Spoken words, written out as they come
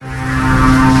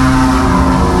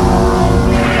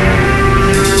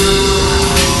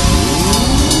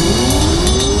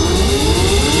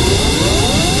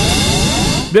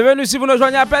Bienvenue si vous nous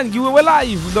rejoignez à peine, Wewe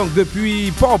Live. Donc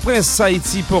depuis Port-au-Prince,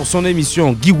 Haïti pour son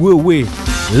émission Wewe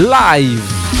Live.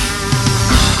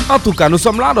 En tout cas, nous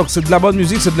sommes là, donc c'est de la bonne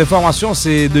musique, c'est de l'information,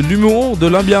 c'est de l'humour, de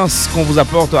l'ambiance qu'on vous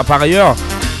apporte par ailleurs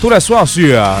tous les soirs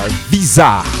sur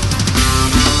Visa.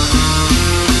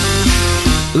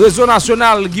 Réseau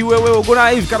national Wewe au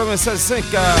Gonaïve 96.5.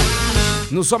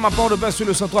 Nous sommes à Port-au-Prince sur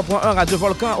le 103.1 Radio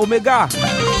Volcan Omega.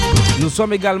 Nous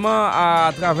sommes également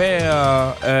à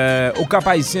travers au Cap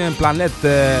Haïtien Planète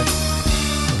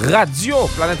Radio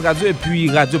et puis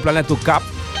Radio Planète au Cap,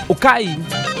 au CAI.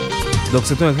 Donc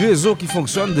c'est un réseau qui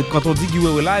fonctionne. Quand on dit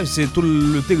Wewe Live, c'est tout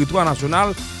le territoire national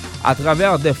à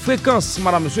travers des fréquences,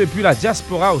 madame, monsieur, et puis la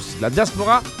diaspora aussi. La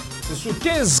diaspora, c'est sur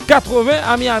 1580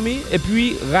 à Miami et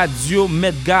puis Radio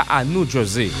Medga à New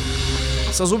Jersey.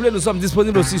 Sans oublier, nous sommes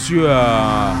disponibles aussi sur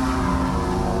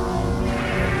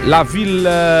la ville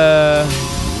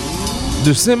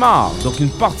de Saint-Marc. Donc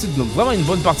vraiment une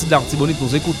bonne partie de l'Artibonite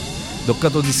nous écoute. Donc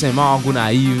quand on dit Saint-Marc,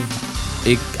 Gonaïve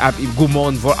et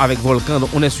Gaumont avec Volcan,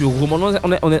 donc on est sur Gaumont,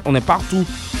 on est partout.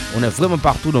 On est vraiment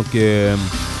partout, donc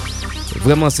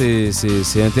vraiment c'est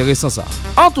intéressant ça.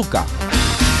 En tout cas,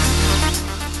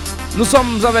 nous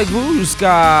sommes avec vous jusqu'à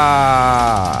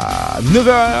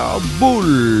 9h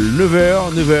boule,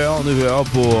 9h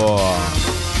pour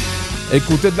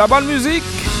écouter de la bonne musique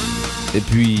et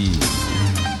puis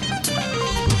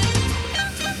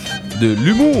de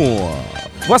l'humour.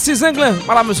 Voici Zinglin,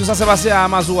 madame, monsieur, ça s'est passé à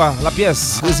Amazoua, la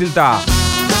pièce, résultat.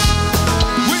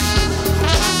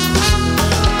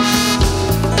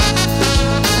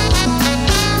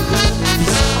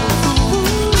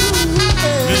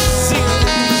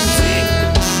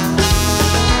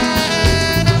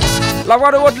 La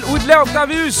voix de Whitley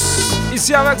Octavius,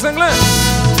 ici avec Zinglin.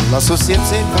 La société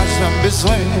n'a jamais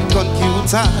besoin qu'on qui ou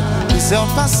ta, qui s'est en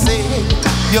passé.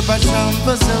 Y'a pas jamais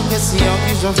besoin de question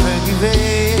qui j'en fais vivre.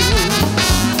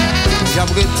 Y'a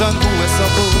prétend pour être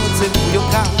beau, c'est pour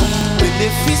y'a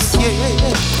bénéficier.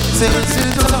 C'est le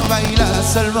style de travail là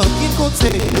seulement qui compte.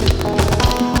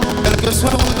 Quel que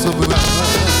soit votre bras,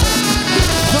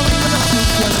 comme il a tout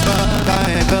fait,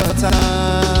 t'as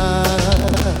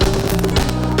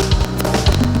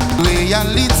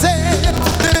réalité,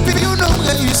 depuis nous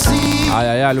réussi.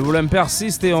 Aïe, le problème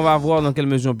persiste et on va voir dans quelle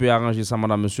mesure on peut arranger ça,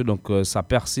 madame, monsieur. Donc ça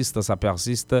persiste.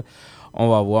 On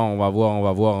va voir.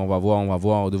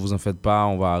 Ne vous en faites pas,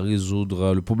 on va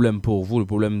résoudre le problème pour vous, le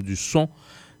problème du son.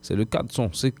 C'est le cas de son.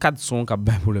 C'est 4 sons qui a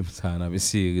bien problème ça. On avait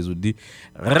essayé de résoudre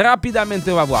rapidement,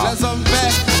 on va voir. Les hommes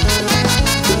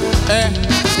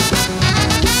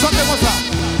sortez-moi ça.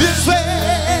 Bien joué.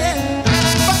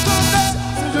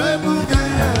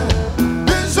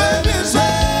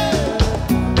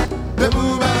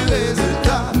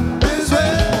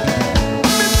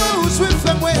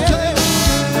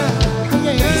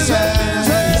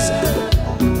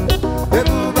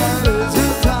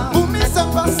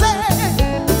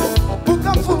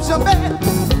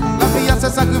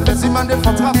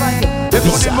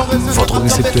 Visa, votre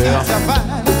récepteur.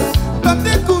 Pas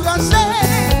décourager.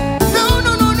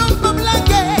 Non, pas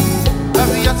blaguer. La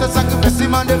vie c'est sacrifice, c'est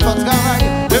mon de votre travail.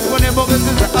 Et prenez vos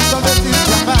résultats à ton petit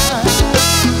travail.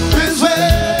 Bien joué.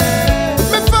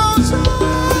 Mais faut jouer.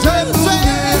 Bien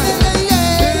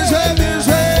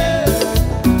joué.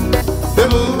 Et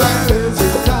vous va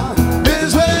résultat. Bien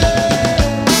joué.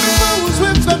 Faut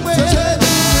jouer, fais moi.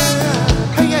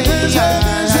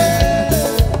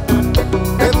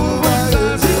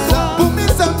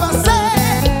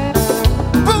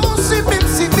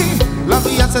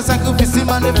 C'est sacrifice, c'est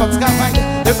mon effort de travail.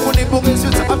 Et prenez pour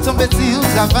résultat, pas tomber sur le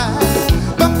travail.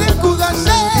 Pas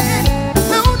décourager.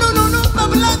 Non, pas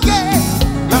blaguer.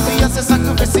 La vie, c'est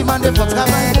sacrifice, c'est mon effort de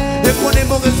travail. Et prenez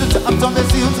pour résultat, pas tomber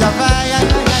sur le travail.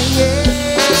 Et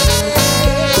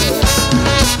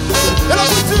là,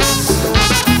 vous tous,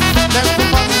 même pour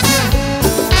Parisien,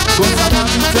 quand ça va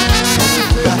vite.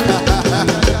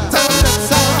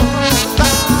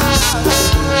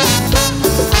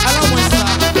 Alors, moi, ça.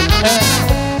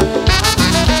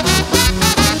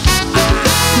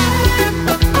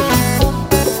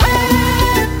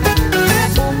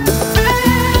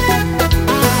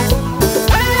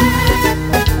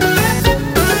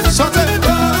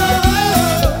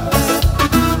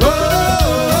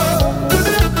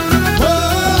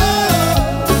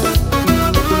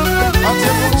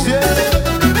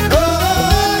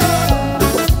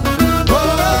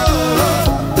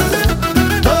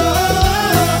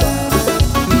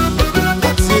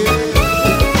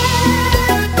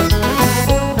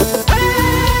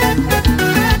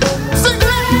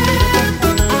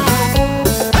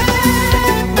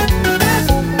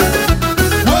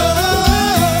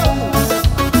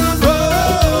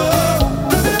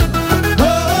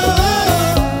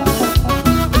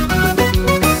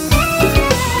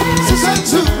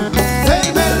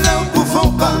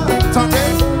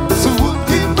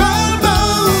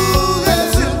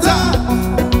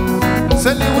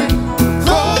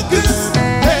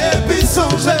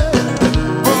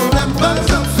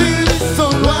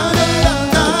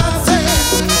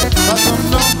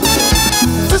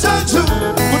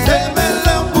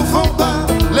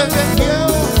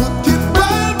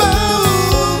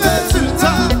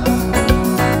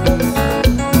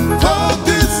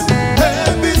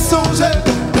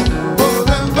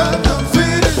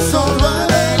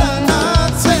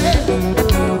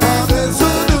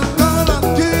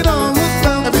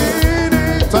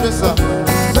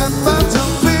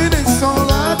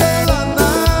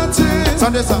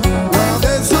 fait ça.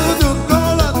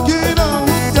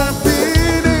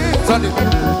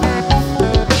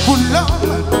 Pour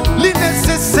l'homme,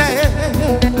 l'innécessaire,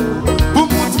 pour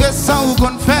montrer ça ou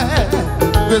qu'on fait,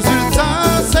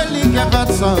 résultat, c'est lui qui a pas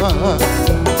de ça.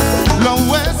 L'homme,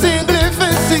 ouais, c'est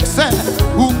le succès,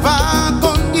 ou pas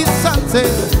qu'on dit ça, c'est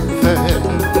fait.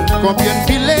 Combien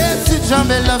de filets si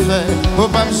jamais l'a fait, faut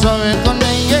pas me sauver qu'on est.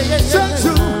 Chaque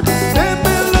jour, les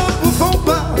mélos vous font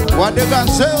pas, quoi de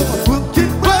cancer, pour qui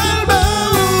veulent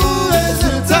au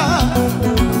résultat.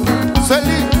 C'est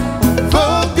lui,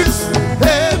 focus,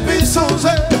 et puis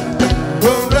changer.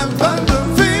 Problème pas de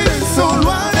vie, ils sont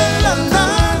loin de la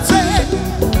nature.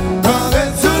 Quand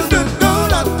résout de nous,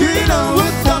 la vie dans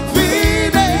votre vie.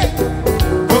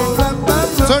 Problème pas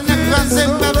de vie, son écrasé,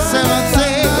 même c'est avancé.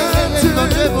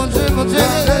 Bon Dieu, bon Dieu.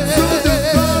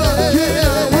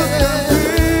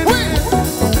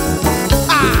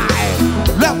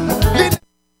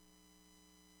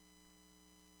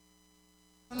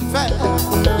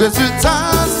 Résultat,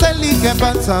 c'est lui qui est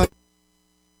pas ça.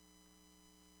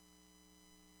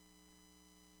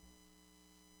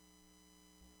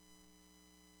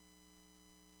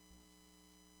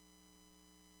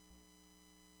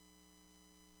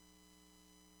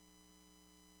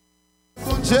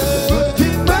 Mon Dieu, qui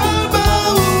m'a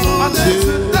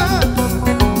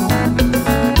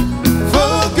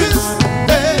focus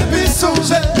et puis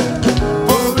songer.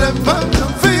 Problème pas de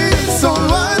vie, sont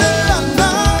loin de la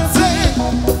nature.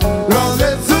 L'on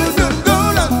résout de nous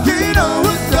la qui dans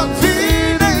votre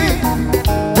vie.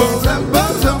 Problème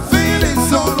pas de vie, ils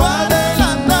sont loin de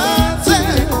la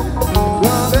nature.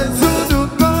 L'on résout de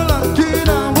nous la qui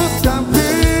dans votre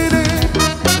vie.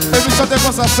 Et puis chantez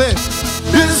quoi ça c'est?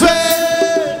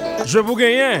 Je vous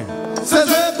gagne. C'est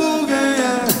joué pour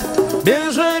gagner. Bien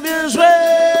joué, bien joué.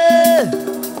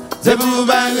 C'est pour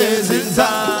gagner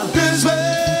résultat. Bien joué.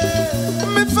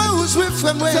 Mais faut jouer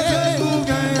frère moi. C'est pour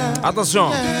gagner.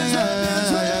 Attention.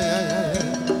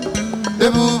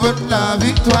 C'est pour votre la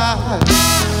victoire.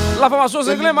 La formation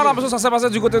Zinglin, madame, ça s'est passé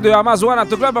du côté de Amazon à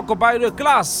club en compagnie de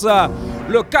classe.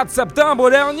 Le 4 septembre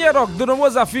dernier, donc de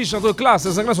nombreuses affiches entre classes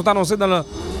et Zinglin sont annoncées dans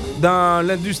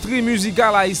l'industrie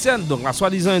musicale haïtienne, donc la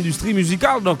soi-disant industrie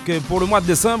musicale. Donc pour le mois de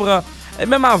décembre, et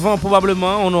même avant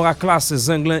probablement, on aura classe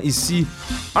Zinglin ici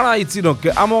en Haïti. Donc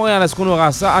à Montréal, est-ce qu'on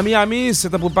aura ça? À Miami,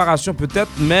 c'est en préparation peut-être,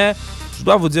 mais je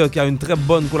dois vous dire qu'il y a une très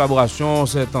bonne collaboration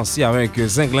ces temps-ci avec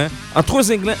Zinglin, entre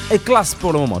Zinglin et classe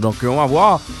pour le moment. Donc on va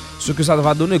voir ce que ça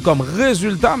va donner comme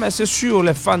résultat, mais c'est sûr,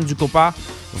 les fans du Copa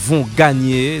vont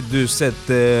gagner de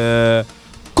cette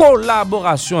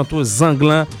collaboration entre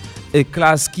Zinglin et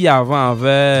classe qui avant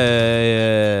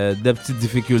avait des petites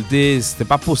difficultés. C'était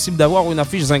pas possible d'avoir une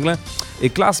affiche Zinglin et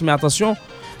classe, mais attention,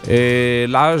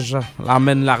 l'âge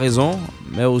amène la raison,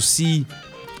 mais aussi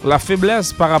la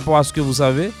faiblesse par rapport à ce que vous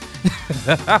savez.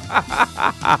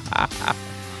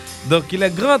 Donc il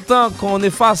est grand temps qu'on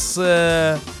efface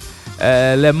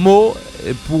les mots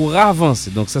pour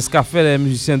avancer. Donc c'est ce qu'a fait les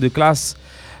musiciens de classe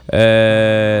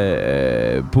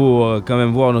pour quand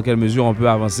même voir dans quelle mesure on peut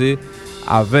avancer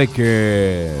avec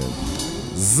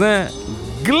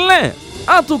Zinglin.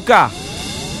 En tout cas,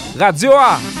 Radio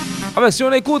A. Si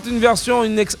on écoute une version,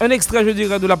 un extrait, je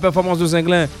dirais, de la performance de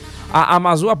Zinglin à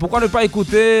Amazon, pourquoi ne pas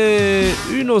écouter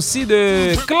une aussi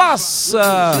de classe?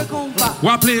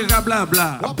 Wapé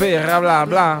rablabla.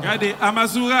 Regardez,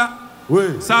 Amazura, Oui.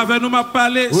 ça va nous m'a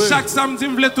parlé. Oui. Chaque samedi,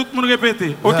 je voulais tout le monde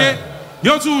répéter. Ok? Yeah.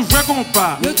 Yo toujours joué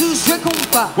compas.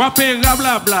 Wapé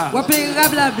rablabla.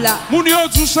 Moun yo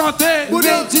toujours chanter.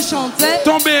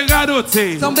 Tomber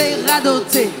radoté.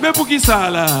 Mais pour qui ça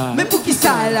là?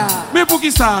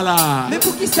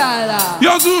 Yo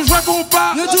toujours joué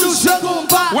compas.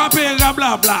 Wapé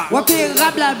rablabla.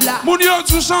 Moun yo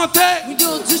toujours chanter.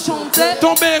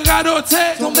 Tomber radoté.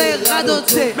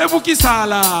 Mais pour qui ça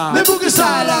là?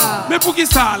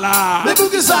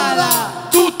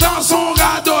 Tout en son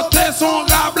radoté, son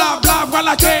rablabla,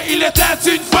 voilà qu'il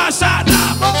était une façade.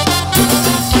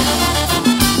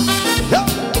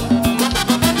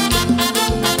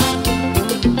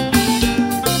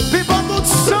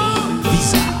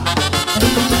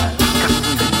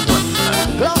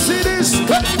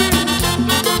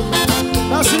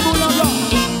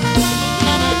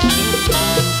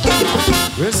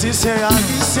 Si c'est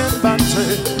haïtien battu,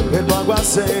 elle doit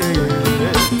passer.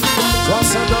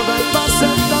 60 ans, elle passe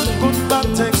tant qu'on va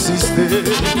exister.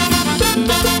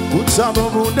 Pour ça, bon,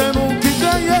 des mots qui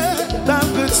gagnent, tant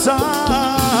que ça.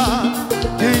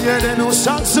 Qui est de nous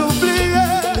chaque oublier.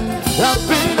 La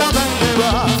vie dans mes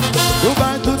bras. Nous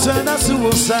baillons toute une nation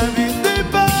au service des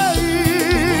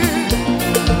pays.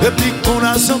 Et puis qu'on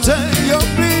a chanté,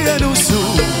 oublié nous sous.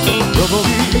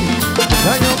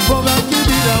 And your program give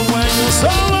me that when you're so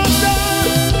under.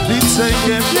 It's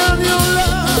saying, yeah, you're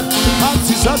love.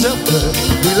 Anti ça je peux,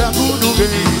 il a pour nous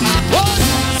gagner.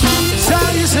 Ça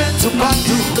y est, c'est tout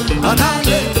partout. En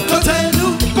allée, côté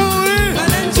nous. Oui.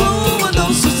 Allez-nous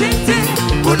dans société.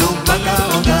 Pour nous pas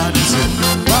organiser.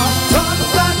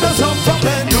 Tant de gens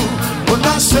forment nous. Pour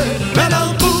marcher, mais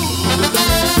dans bout.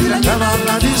 Il a qu'à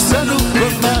maladie, c'est nous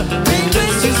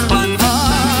comme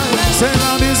c'est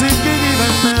la musique qui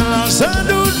vient mélanger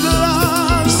nous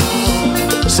glace.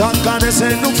 Chaque année,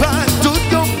 c'est nous faire tout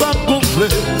qu'on va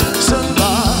gonfler. Se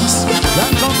passe la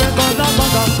campagne qu'on a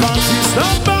dans partie. Ça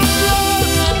va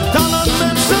dans notre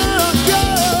même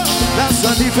cœur. La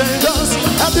seule différence,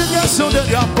 l'application de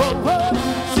diable.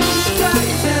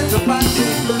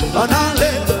 On a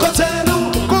les côtés nous.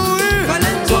 Oui.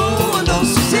 Fallait tout dans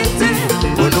société.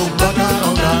 Pour nous pas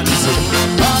organiser.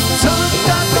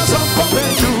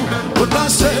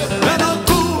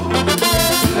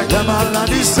 La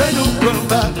maladie c'est nous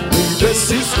combat, il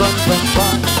décide qu'on ne fait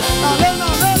pas. Allez,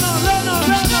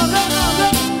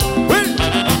 oui.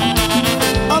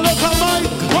 Allez, Kamaï.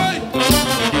 Oui.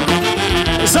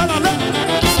 Ça l'allait.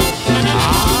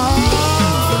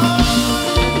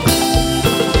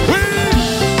 Oui.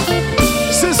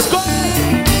 C'est ce qu'on.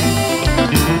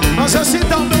 On se cite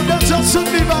dans le monde, on se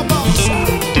dit va pas.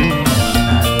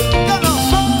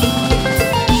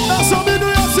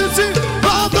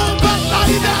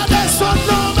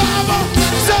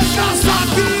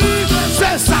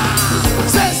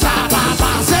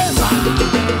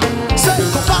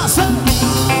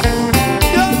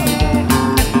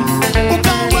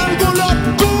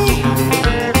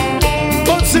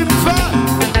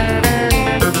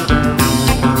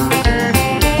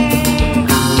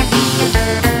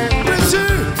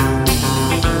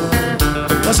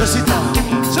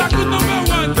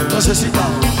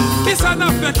 Qui ça n'a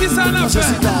fait? Qui ça n'a fait?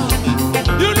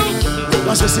 You know?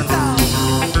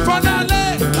 Faut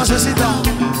aller.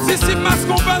 Si si masque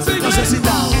on passe ici.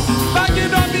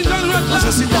 Baguette dans mise en route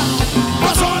là.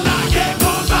 Parce qu'on a qu'un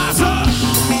combat.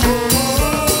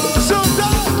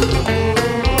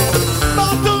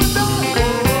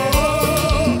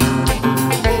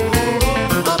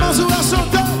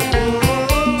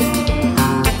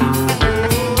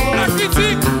 La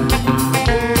critique.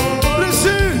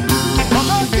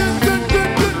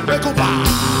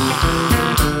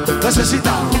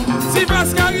 Si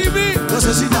parce qu'arrivé, quand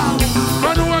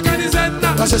nous organisons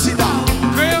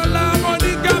créole la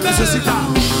monique gamelle,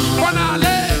 qu'on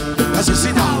allait,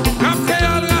 comme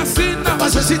créole racine,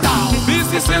 mais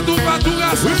si c'est tout pas tout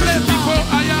rassemblé, il faut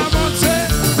aller avancer.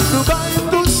 Nous baillons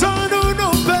tous en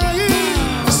nos pays,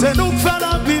 c'est nous qui faisons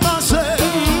la vie marcher,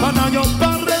 pendant qu'on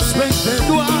pas respecter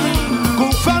toi,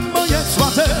 qu'on fait moyen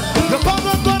exploiter, le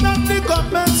pauvre qu'on a mis comme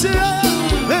métier,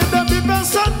 et depuis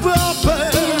personne peut en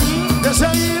faire.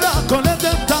 C'est là qu'on est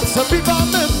des taxes, puis quand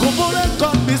même qu'on voulait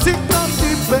comme musique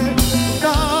anticipée.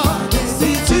 Des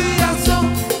situations,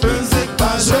 musique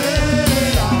pas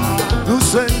jouée. Nous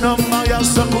sommes nos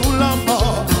mariages pour la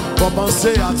mort, pour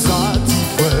penser à ça, tu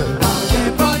fais.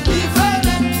 Pas différent,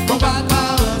 on va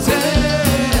danser.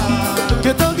 Que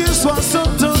tant qu'il soit sans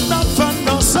ton enfant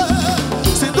danser,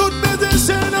 c'est toutes mes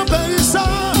déchets dans le pays ça.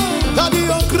 T'as dit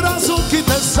au crason qui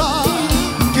te ça,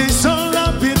 qui sont la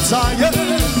pizza.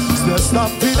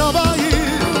 Stop in a bayi,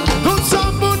 tout ça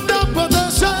monde a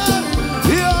protégé,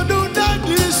 et on nous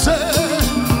néglige.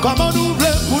 Comment nous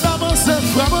voulons pour avancer,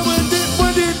 vraiment moi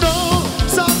dis non,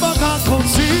 ça va pas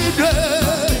continuer.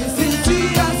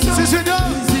 Si Seigneur,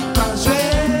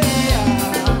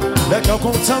 les gars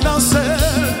contents danser,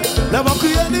 les gens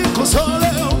crient ni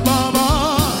consoler,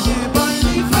 maman.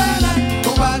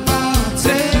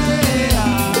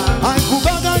 Aïe, pour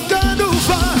bagarre que nous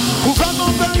faisons, pour faire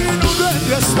mon pays nous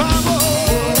doit espoir.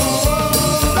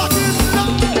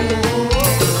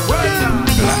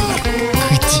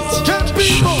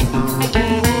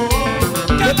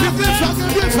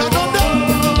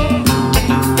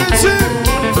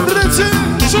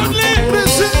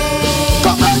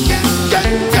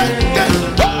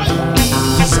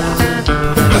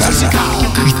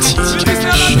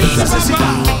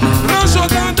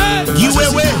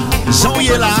 Wewe, Jean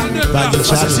là, pas de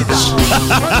challenge.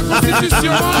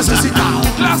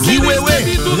 Wewe,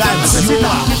 radio.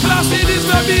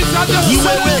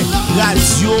 Wewe,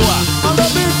 radio.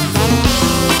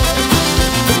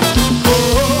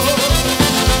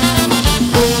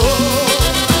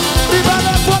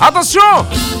 Attention!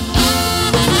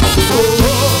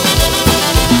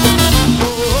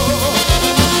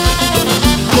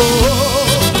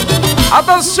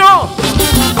 Attention!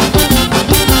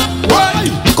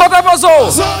 Côté Bozo!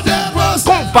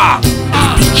 Compas!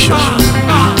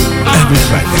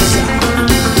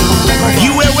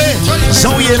 Wewe,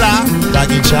 Jean est là,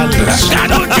 Baggy Challenge.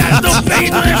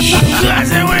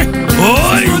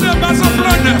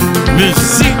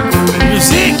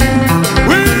 Musique.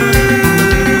 Oui.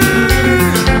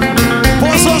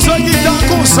 Posons ce guitare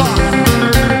comme ça.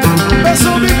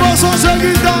 Posons ce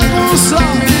guitare comme ça.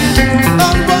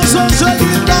 Posons ce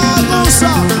guitare comme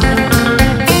ça.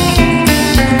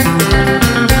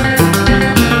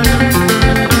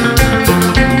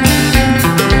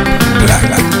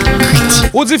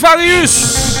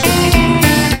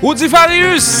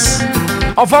 Oudifarius.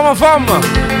 En forme.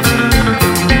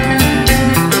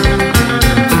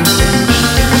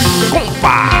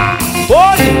 Compa.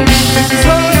 Oi.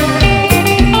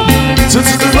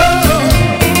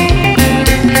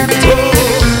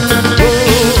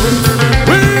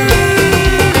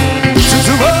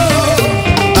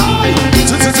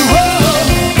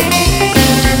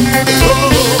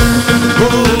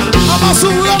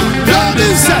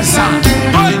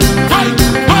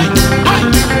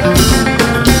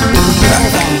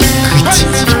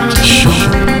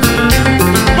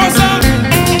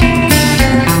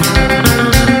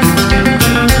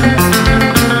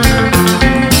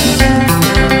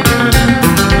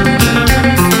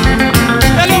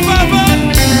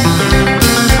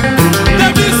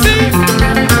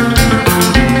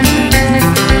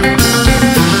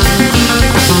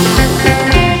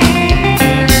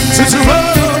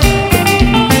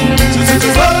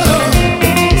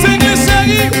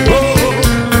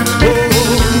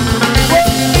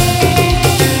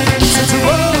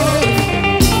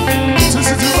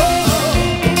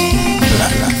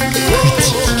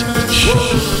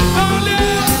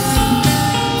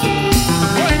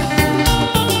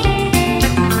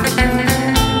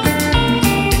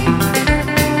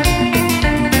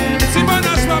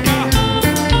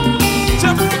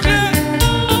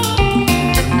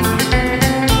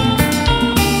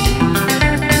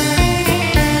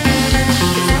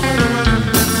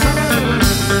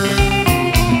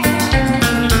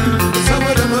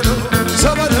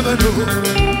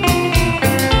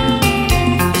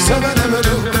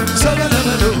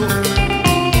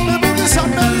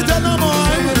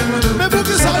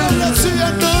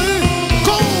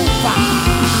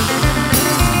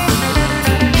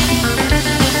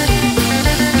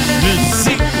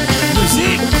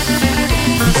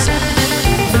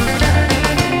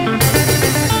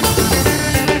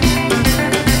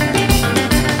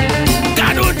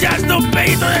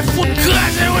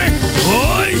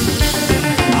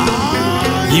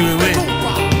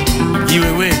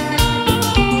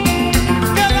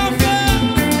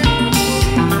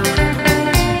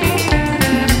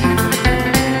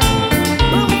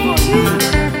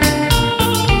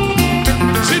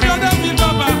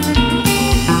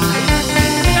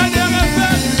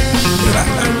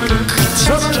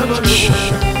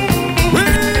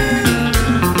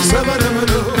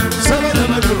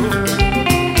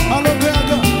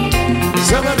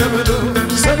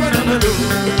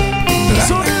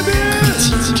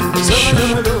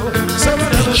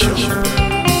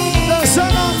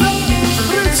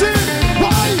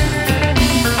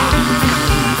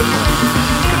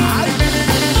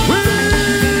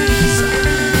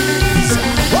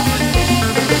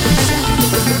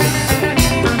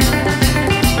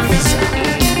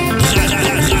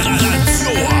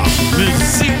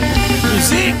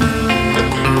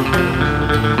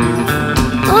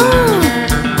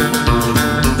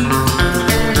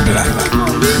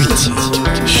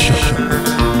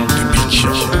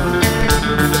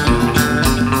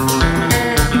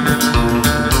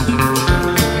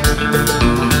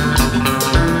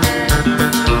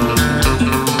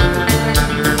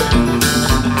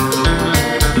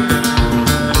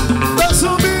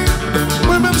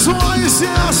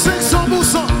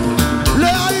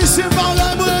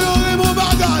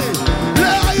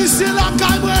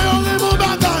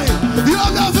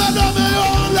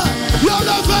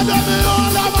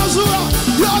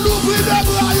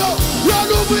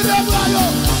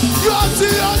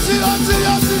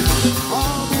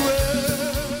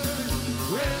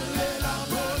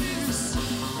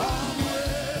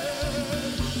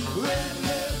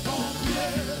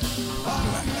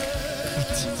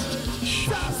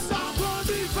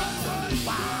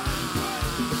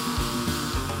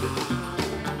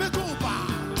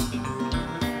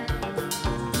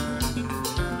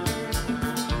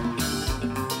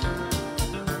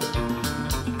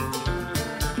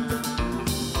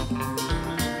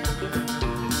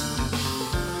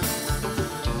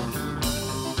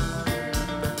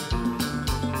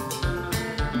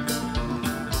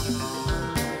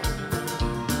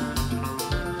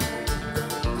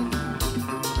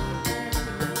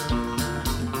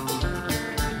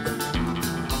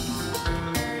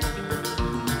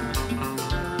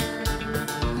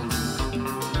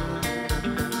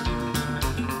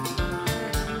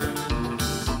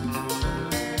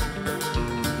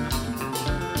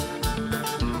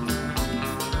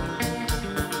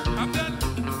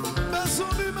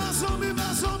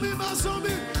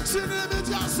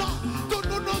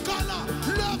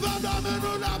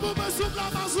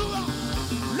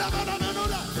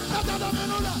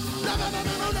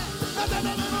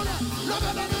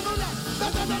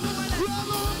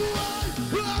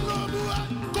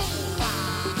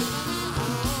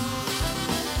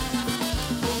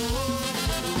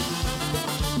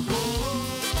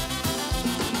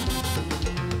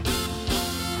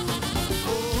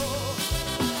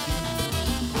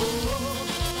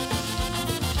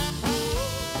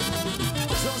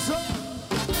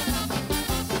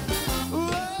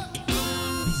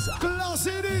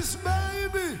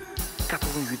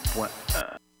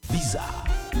 Bizarre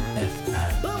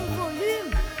FM. Bon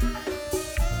volume.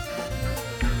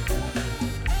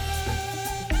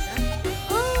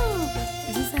 Oh,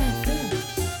 Bizarre FM.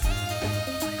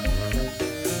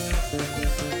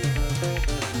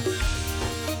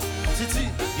 Titi,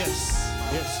 yes,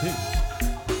 hey.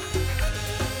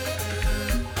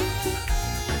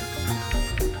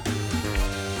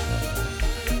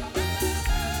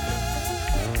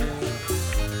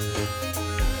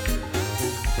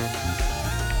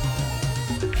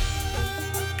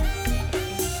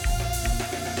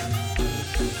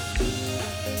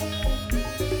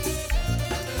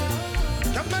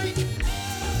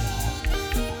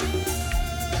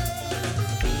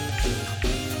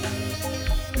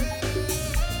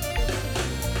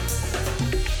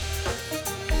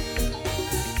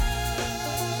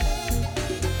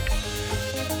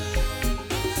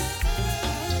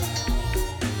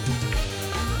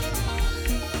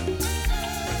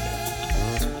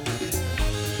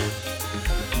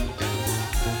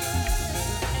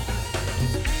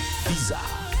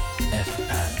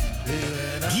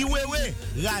 Wewe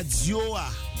radio a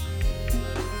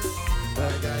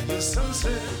Bagay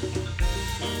sanse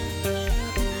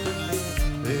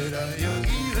Era yo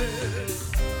ive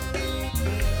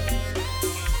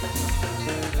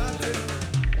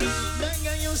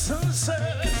Bagay sanse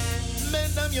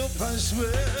Mesdames yo pas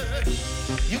joué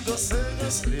You go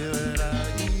serious Lera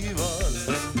ivos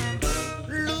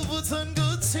Loubouton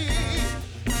Gucci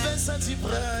Versace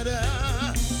Prada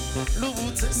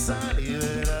Loubouton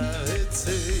Salira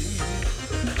Ete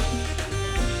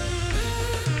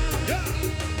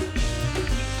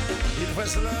Il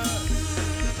reste là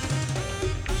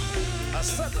à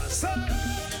ça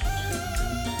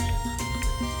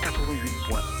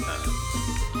 88.1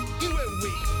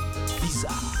 Wewe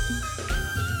Bizarre.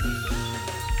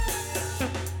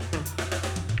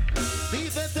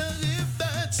 Vive te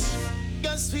ribet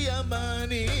Gaspille à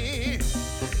mani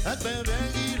A te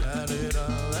il a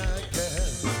dans la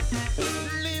guerre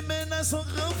Les menaces sont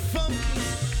grand femme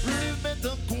Les mettent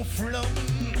en conflant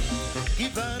Qui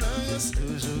va dans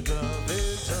toujours gravé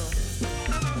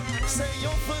C'est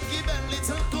yon femme qui belle les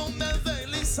temps qu'on m'avait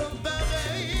les sans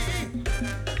pareil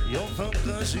Yon femme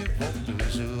quand j'y prends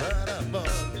toujours à la mort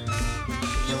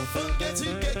Yon femme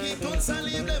qui compte sa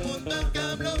livre les mondes d'un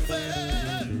câble en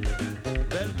fer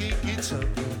Belle qui quitte sa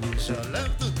bouche, je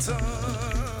lève tout le temps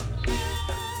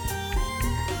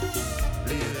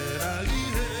L'hiver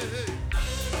arrivé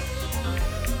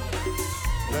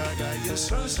La gaille est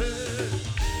changée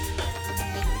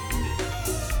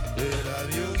Et la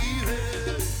vie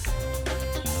arrivée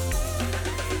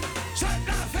Je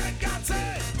l'ai fait gâter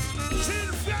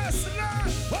S'il fait cela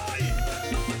Oui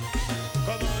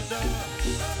Commandant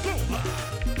Bomba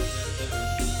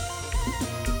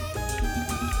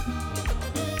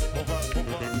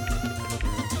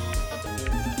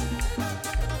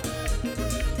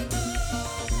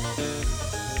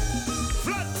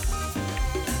Flat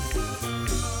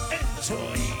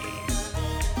Enjoy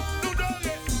Nous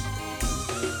donner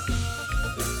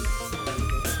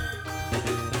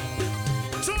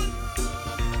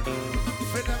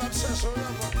Fais ta obsession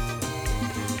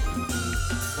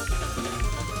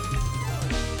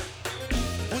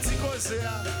Où t'y causes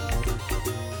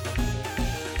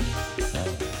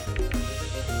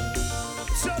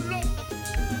Solo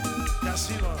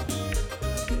Cassino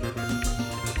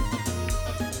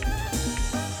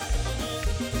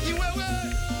Wewe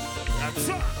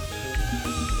Attends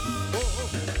Oh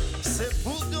C'est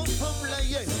pour qu'on forme la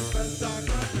yé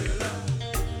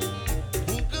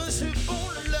Pour que je bon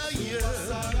la yé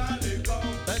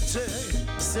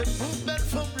C'est pour belle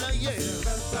forme la yé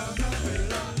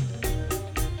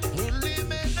Pour les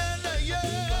ménages la yé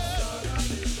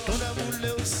On a voulu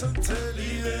au santé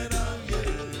l'hiver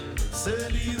C'est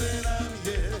l'hiver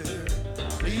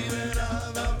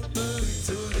L'hiver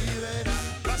tout l'hiver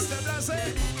Pasteur Blasé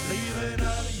L'hiver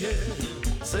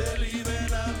C'est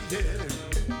l'hiver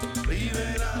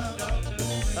L'hiver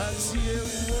Adieu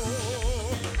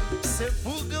C'est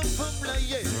pour que femme la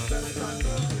yé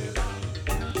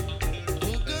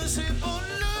Pour que c'est bon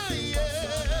la yé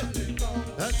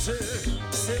Adieu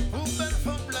C'est pour belle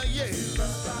femme la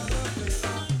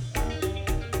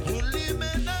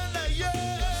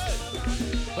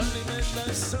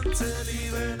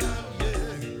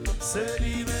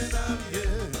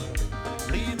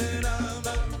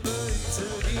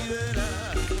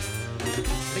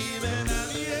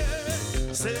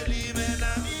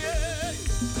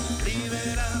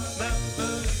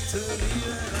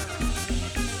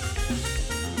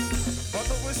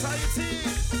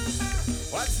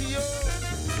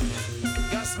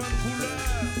Gasman couleur,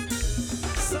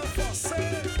 sans forcer.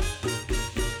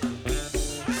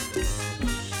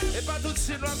 Et pas tout de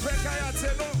suite, on fait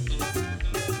kayate, non.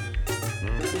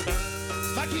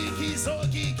 Makiki, so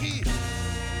kiki,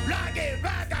 blague,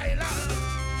 bagaille là.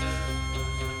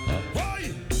 Boy!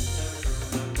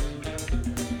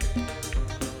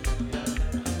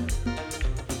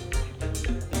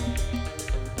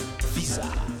 Visa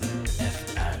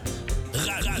FM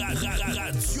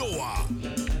Radio.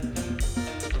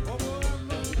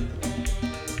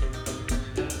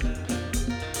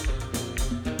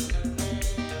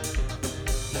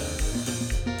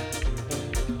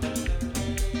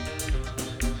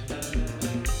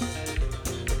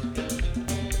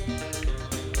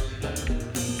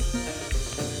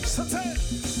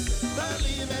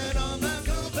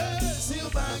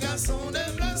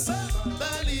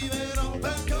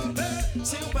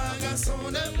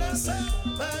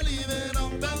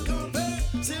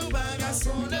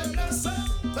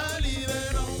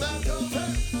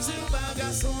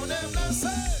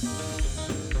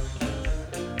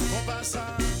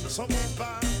 Son bon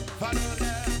pas, va dans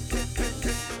l'air.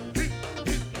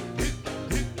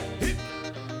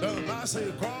 Demain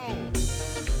c'est quoi?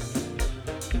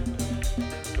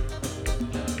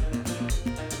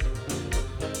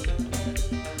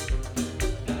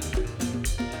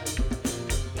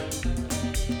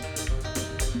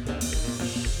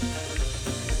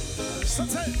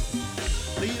 Santé!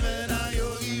 Rive na yo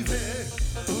rive,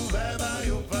 ouvert na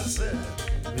yo passé.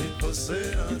 Mi possé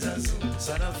dans ta zone,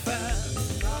 ça n'a fait.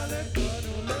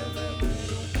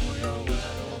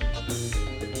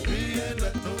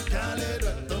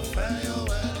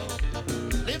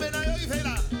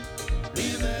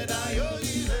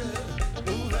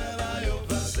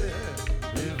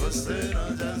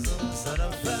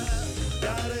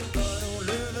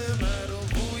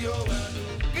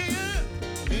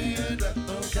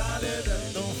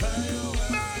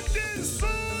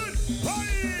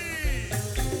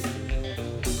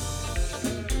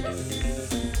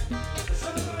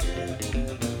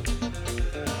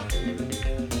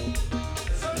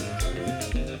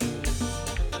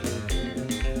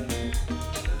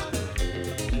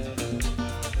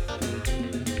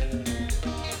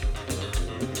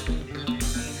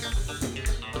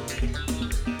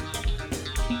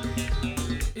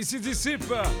 Ici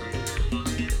Disciple,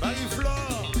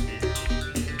 Marie-Flore,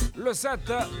 le 7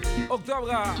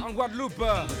 octobre en Guadeloupe,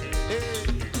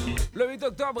 le 8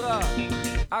 octobre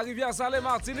à Rivière-Salée,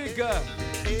 Martinique,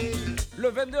 le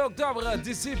 22 octobre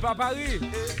Disciple à Paris,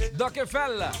 Doc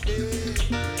Eiffel.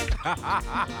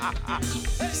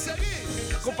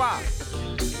 Compa.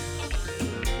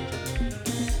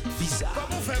 Visa.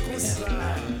 Comment on fait comme ça?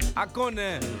 À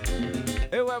Coné.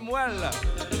 Et ouais, Mouel.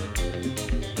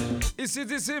 Ici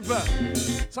Disciple.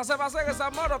 Ça s'est passé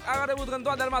récemment, donc à rendez-vous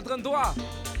 33 Delma 33.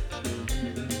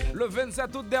 Le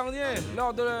 27 août dernier,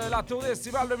 lors de la tournée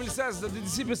estivale 2016 de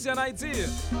Disciple ici en Haïti.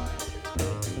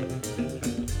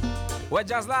 Ouais,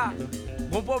 Jazz là,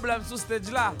 bon problème sous stage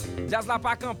là. Jazz là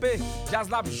pas campé, Jazz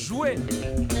là joué.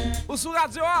 Ou sous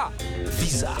radio ah.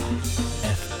 Visa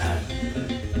FM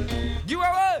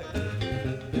Wewe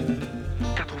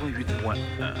 88.1.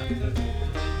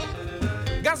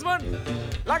 Gazman,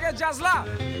 la gueule Jazz là.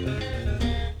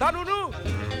 T'as nounou.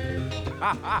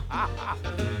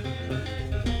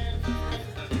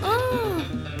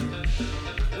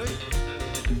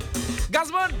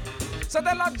 Gazman,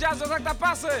 c'était l'autre jazz, c'est ça que t'as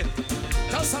passé.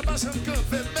 Quand ça marche un peu,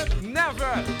 même.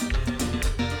 Never.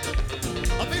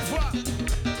 En mille fois,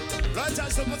 là, j'ai un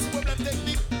petit problème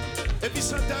technique. Et puis,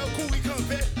 chanter un coup, il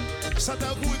campait. Chanter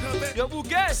un coup, il campait. Yo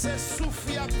bouquet. C'est souffle,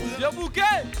 il a pris. Yo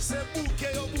bouquet. C'est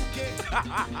bouquet, yo bouquet.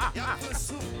 Il a pris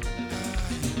souffle.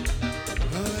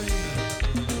 Aïe.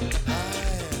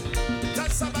 Quand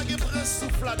ça va, il prend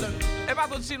souffle là-dedans. Et pas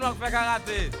tout chinois qui fait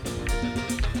karaté.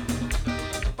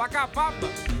 Pas capable.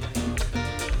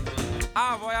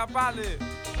 Ah, voyons parler.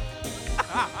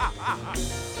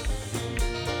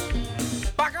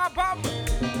 Pas capable.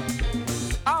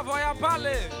 Ah, voyons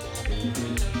parler.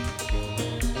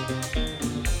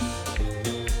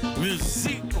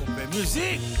 Musique, on fait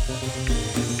musique.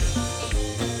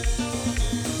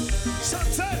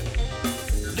 Chantez.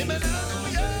 Les ménages,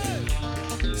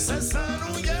 c'est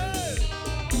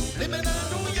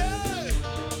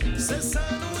c'est ça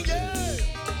nous y est.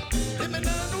 Les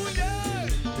ménages nous y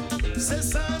est. C'est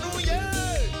ça nous y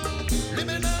est. Les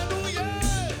ménages nous y est.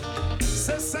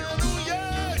 C'est ça nous y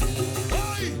est.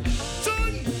 Oi,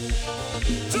 tune,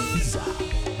 tune.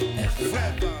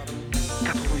 Frère.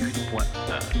 88.1.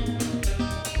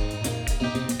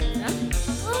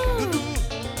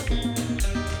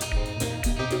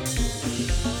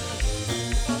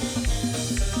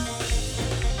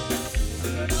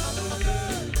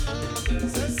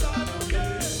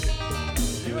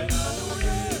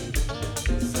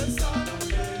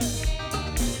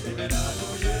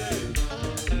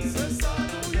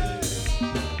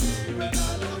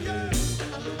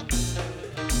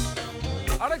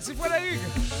 Alexis Frédéric.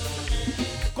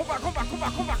 Combat.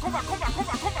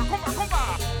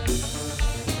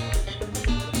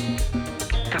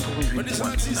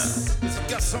 10, petit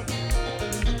garçon.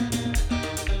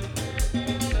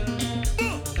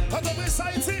 Pas compris ça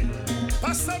ici.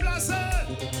 Pas ça blasé.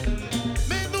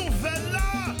 Mes nouvelles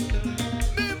là.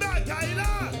 Mes bagailles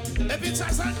là. Et puis ça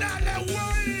s'en allait, oui.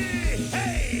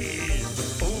 Hey.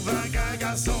 Ou pas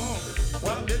garçon.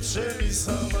 Ou bête chemise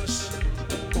sans manche.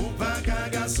 Ou pas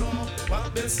garçon. Ou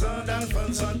bête sandales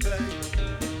fan santé.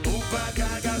 Ou pas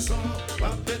garçon.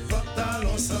 Ou bête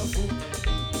pantalon sans fou.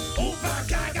 Ou pas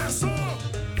garçon.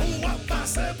 Ou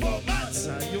passer pour battre.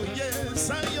 Ça yo yeah,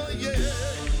 ça yo yeah.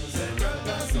 C'est qu'un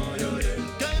garçon yo yeah.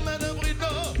 Gaïman de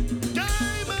Bruno.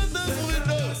 Gaïman de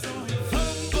Bruno.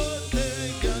 Femme beauté,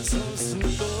 garçon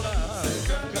sous dola. C'est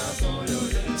qu'un garçon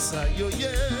yo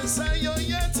yeah. Ça yo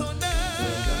yeah tonnerre.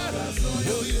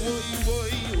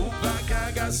 Oui, ou pas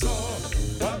garçon.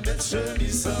 Ou mettre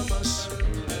chemise sans manche.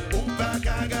 Ou pas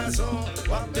garçon.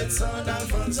 Ou mettre sandales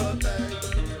fan santé.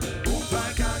 Ou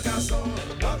pas garçon.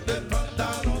 Ou mettre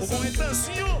pantalon. Ou bon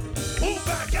intention. Ou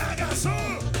pas garçon.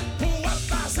 Ou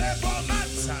passer pour mat.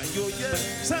 Ça yo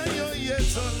yeah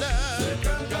tonnerre. C'est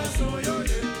qu'un garçon yo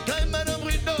yeah. Gaïman de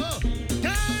Bruno.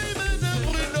 Gaïman de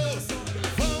Bruno.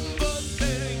 Femme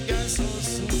beauté, garçon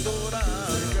sous dola.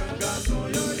 C'est qu'un garçon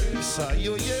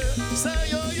yo yeah. Ça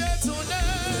yo yeah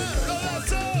tonnerre.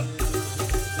 Lorato.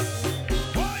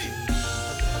 Boy.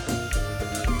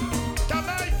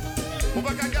 Camaille. Ou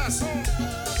pas garçon.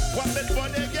 Ou mettre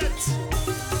bonne guette.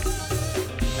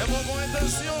 Et bon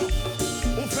intention.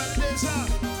 Ou fait déjà.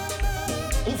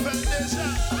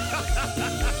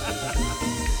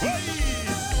 Oui.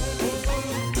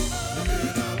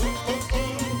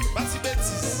 Parti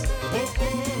bêtise.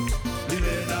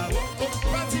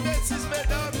 Parti bêtise,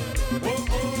 mesdames.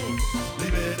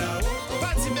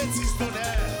 Parti bêtise,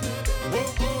 tonnerre.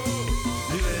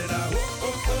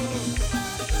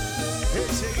 Hey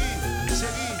chérie,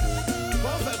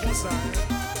 qu'on fait comme ça,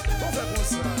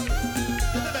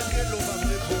 peut-être que l'eau va me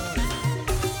répondre.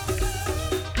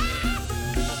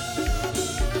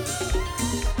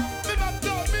 Mais va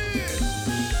dormir.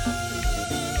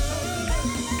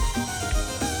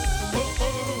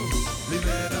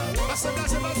 Parce que là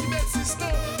c'est parti bêtise,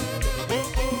 non.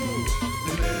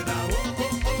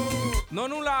 Non,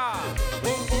 nous là.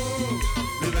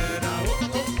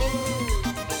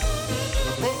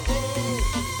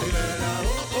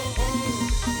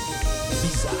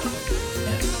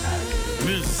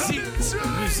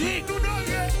 Musique.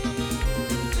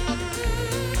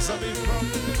 Ça vient from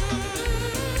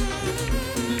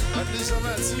Adrien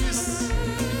Mathis.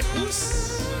 Ouss.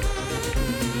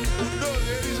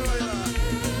 Doré, joie là.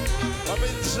 On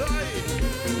enjoy.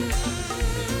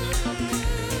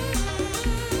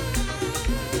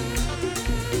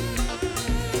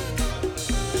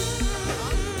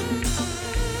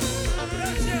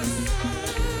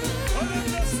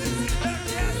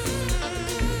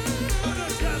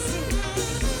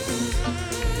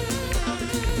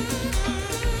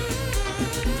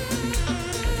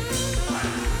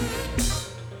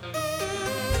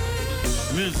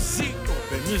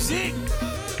 Musique.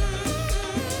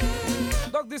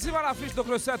 Donc d'ici à l'affiche, donc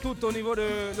le 7 août au niveau de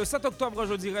le 7 octobre,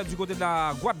 je dirais, du côté de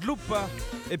la Guadeloupe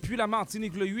et puis la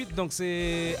Martinique le 8, donc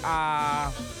c'est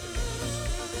à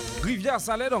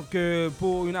Rivière-Salée, donc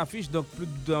pour une affiche donc plus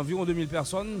d'environ 2000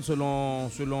 personnes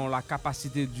selon la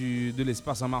capacité de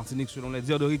l'espace en Martinique, selon les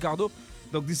dires de Ricardo.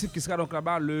 Donc Disciple qui sera donc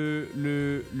là-bas le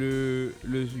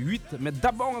 8, mais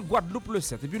d'abord en Guadeloupe le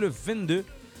 7 et puis le 22,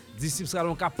 Disciple sera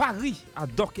donc à Paris, à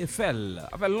Doc Eiffel.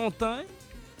 Ça fait longtemps,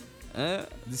 hein?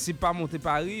 Disciple pas monté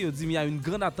Paris, il dit il y a une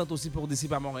grande attente aussi pour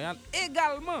Disciple à Montréal,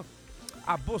 également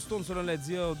à Boston selon les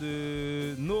dires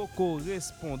de nos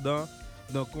correspondants.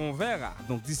 Donc on verra.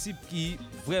 Donc Disciple qui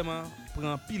vraiment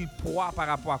prend pile poids par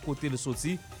rapport à côté de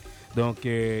sortie. Donc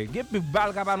il y a plus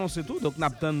balle qui a annoncé tout. Donc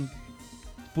n'attend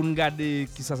pour nous garder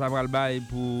qui ça va le bail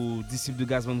pour Disciple de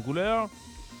Gazman couleur.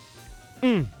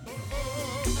 Gen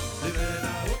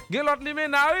l'autre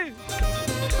limena, oui.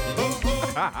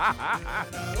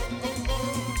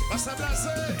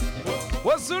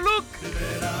 Wosoulouk.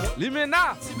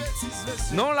 Limena.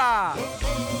 Non là.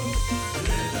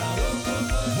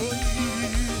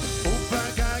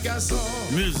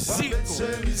 Musique.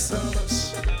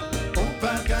 Ou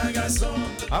pas qu'un garçon,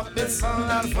 appelle sans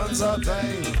Alphonse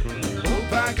Orteil. Ou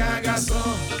pas qu'un garçon,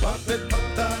 appelle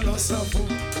pantalon sans fou.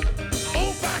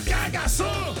 Ou pas qu'un garçon,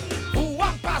 Ou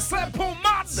à passer pour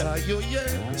mad. ça y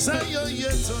est,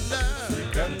 ton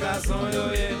âme. Qu'un garçon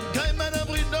yoye. Quand Madame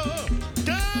Bruno,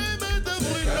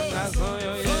 Garçon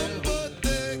yoye. femme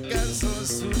beauté, garçon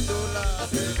sous dollar.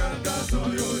 Quand garçon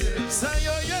yoye, ça y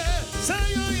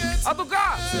est, En tout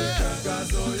cas,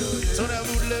 ton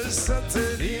amour le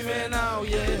santé. limena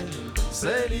ouye.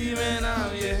 C'est limena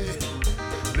ouye.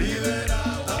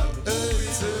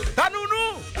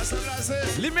 Tanounou.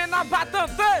 Limena pas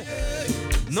tenté.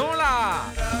 Non là.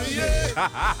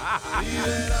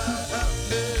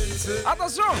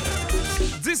 Attention.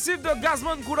 Disciple de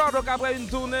Gazman Couleur, donc après une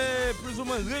tournée plus ou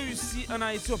moins réussie en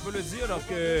Haïti, on peut le dire. Donc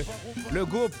le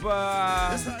groupe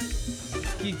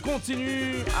qui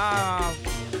continue à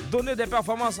donner des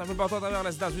performances un peu partout à travers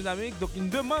les États-Unis d'Amérique. Donc une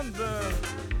demande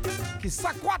qui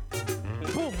s'accroît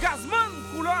pour Gazman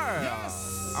Couleur.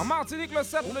 En Martinique le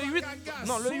 7, le 8.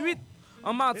 Non, le 8.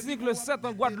 En Martinique le 7,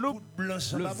 en Guadeloupe le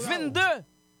 22.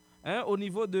 Hein, au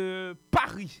niveau de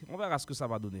Paris. On verra ce que ça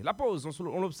va donner. La pause,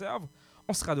 on l'observe.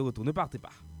 On sera de retour. Ne partez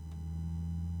pas.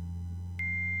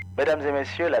 Mesdames et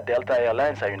messieurs, la Delta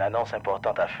Airlines a une annonce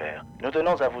importante à faire. Nous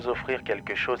tenons à vous offrir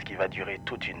quelque chose qui va durer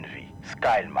toute une vie.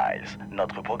 Sky Miles,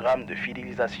 notre programme de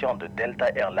fidélisation de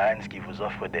Delta Airlines qui vous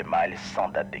offre des miles sans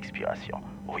date d'expiration.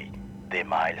 Oui, des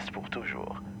miles pour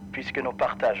toujours. Puisque nous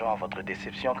partageons votre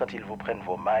déception quand ils vous prennent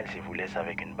vos miles et vous laissent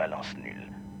avec une balance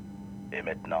nulle. Et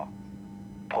maintenant,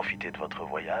 profitez de votre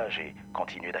voyage et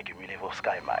continuez d'accumuler vos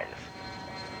Sky Miles.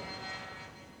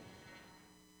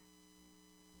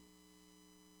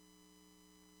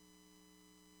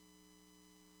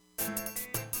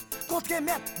 Contre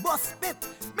mettre, boss pète,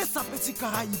 mais ça petit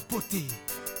Caraïbe poté.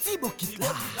 Thibaut quitte là.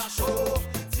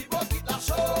 Thibaut quitte la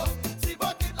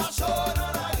show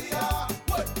dans la ria.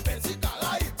 Ouais, petit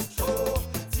Caraïbe chaud.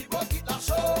 Thibaut quitte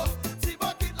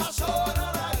la show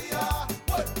dans la ria.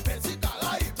 Ouais, petit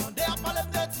Caraïbe. Tendez à parler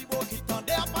de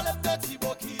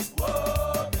Thibaut quitte. Oh,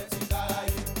 petit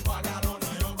Caraïbe. Regardons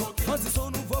dans yon go quitte. On dit son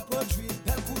nouveau produit,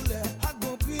 belle couleur, à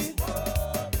bon prix. Oh,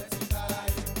 petit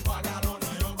Caraïbe. Regardons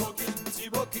dans yon go quitte.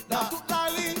 Thibaut quitte là. Toute la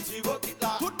ligne, Thibaut quitte là.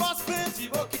 toute boss pète.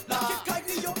 Thibaut quitte là. Qui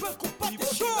caille, yon peut couper Thibaut des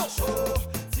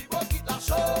quitte la choses.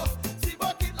 show.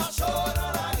 Thibaut quitte la show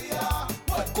dans la ria.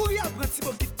 Ouais. Courir après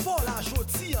Thibaut quitte pour la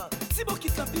jodi. Thibaut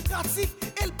quitte la plus pratique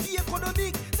et le plus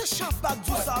économique. C'est chapeau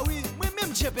du ça, oui.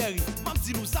 Moi-même, j'ai péri. M'a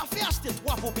dit nous, ça fait acheter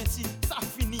 3 pour petit. Ça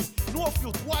fini. Nous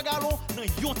offrons 3 gallons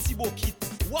dans yon Thibaut quitte.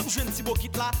 Ou ap jwenn Thibaut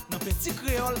quitte là dans petit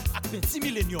créole ak petit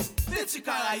millénium. Petit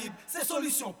Caraïbe, c'est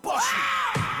solution poche.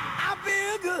 Ah,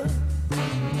 big!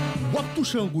 Wap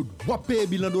touche un goud, wap paye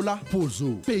bilan dollar,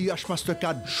 pozo. PUH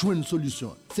Mastercard joue une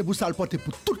solution. C'est pour ça le porter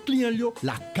pour tout client yo,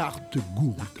 la carte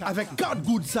good. Avec carte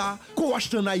good ça, qu'on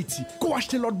achète en Haïti, qu'on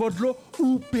achète l'autre bord de l'eau,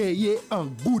 ou payer en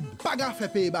good. Pas grave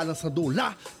faire payer balance en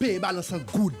dollar, payer balance en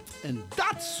good. And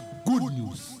that's good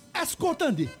news. Est-ce qu'on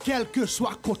entendait, quel que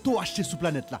soit koto acheté sur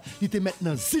planète là, il était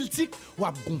maintenant ziltik ou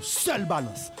a une seule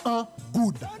balance, en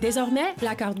good. Désormais,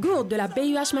 la carte gourde de la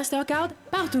BUH Mastercard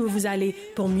partout où vous allez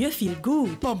pour mieux feel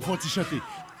good. Pas me faire chanter.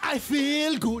 I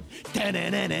feel good.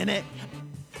 Ta-na-na-na-na.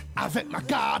 Avec ma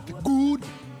carte good,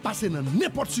 passez dans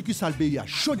n'importe ce qui ça le BUH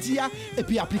Chodia et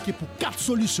puis appliquer pour 4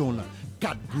 solutions là.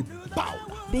 4 good.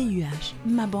 Pow. BUH,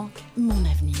 ma banque, mon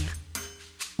avenir.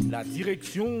 La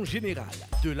Direction générale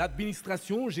de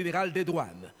l'Administration générale des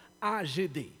douanes,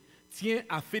 AGD, tient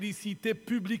à féliciter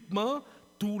publiquement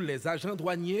tous les agents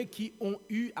douaniers qui ont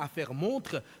eu à faire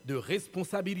montre de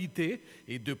responsabilité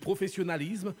et de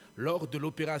professionnalisme lors de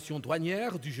l'opération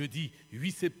douanière du jeudi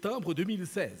 8 septembre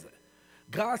 2016.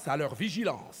 Grâce à leur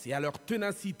vigilance et à leur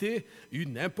ténacité,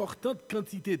 une importante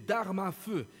quantité d'armes à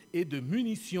feu et de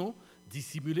munitions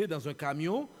dissimulées dans un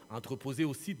camion entreposé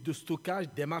au site de stockage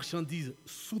des marchandises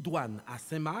sous douane à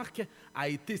Saint-Marc a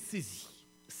été saisie.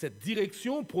 Cette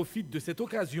direction profite de cette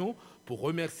occasion pour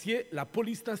remercier la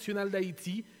Police nationale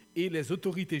d'Haïti et les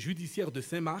autorités judiciaires de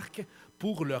Saint-Marc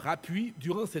pour leur appui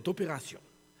durant cette opération.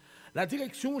 La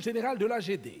Direction générale de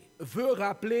l'AGD veut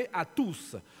rappeler à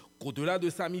tous qu'au-delà de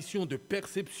sa mission de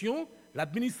perception,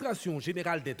 l'Administration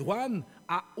générale des douanes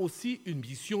a aussi une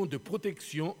mission de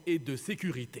protection et de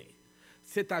sécurité.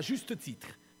 C'est à juste titre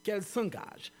qu'elle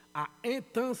s'engage à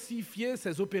intensifier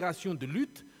ses opérations de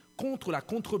lutte contre la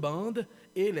contrebande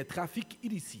et les trafics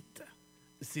illicites.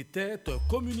 C'était un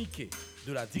communiqué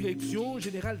de la Direction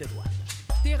générale des douanes.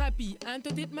 Thérapie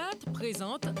Entertainment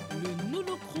présente le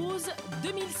Noulou Cruise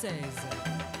 2016.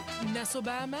 Nassau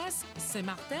Bahamas,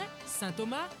 Saint-Martin,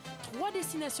 Saint-Thomas, 3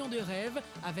 destinations de rêve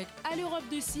avec À l'Europe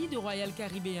de Sea de Royal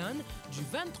Caribbean du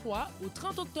 23 au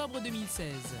 30 octobre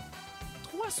 2016.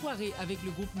 3 soirées avec le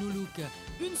groupe Noulouk,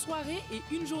 une soirée et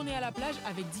une journée à la plage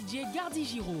avec DJ Gardi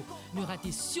Giraud. Ne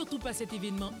ratez surtout pas cet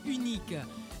événement unique.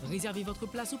 Réservez votre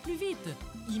place au plus vite.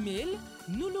 Email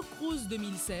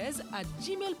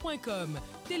nouloukcruise2016@gmail.com.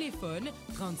 Téléphone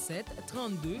 37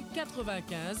 32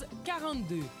 95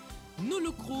 42.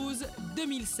 Noulouk Cruise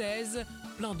 2016.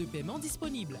 Plan de paiement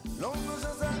disponible.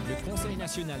 Le Conseil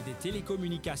national des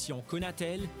télécommunications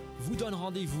Conatel vous donne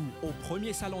rendez-vous au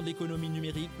premier salon d'économie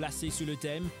numérique placé sous le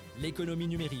thème « L'économie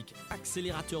numérique,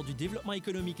 accélérateur du développement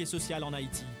économique et social en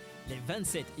Haïti » les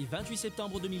 27 et 28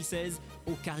 septembre 2016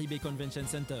 au Caribbean Convention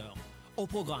Center. Au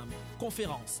programme,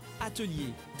 conférences,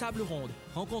 ateliers, tables rondes,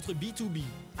 rencontres B2B,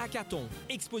 hackathons,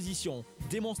 expositions,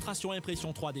 démonstrations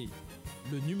impression 3D.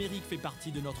 Le numérique fait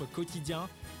partie de notre quotidien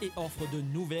et offre de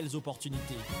nouvelles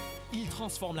opportunités. Il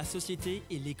transforme la société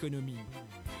et l'économie.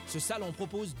 Ce salon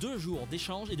propose 2 jours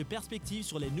d'échanges et de perspectives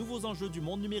sur les nouveaux enjeux du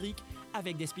monde numérique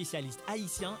avec des spécialistes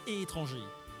haïtiens et étrangers.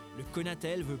 Le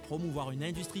Conatel veut promouvoir une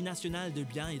industrie nationale de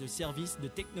biens et de services de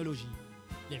technologie.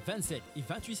 Les 27 et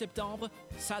 28 septembre,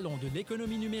 Salon de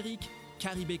l'économie numérique,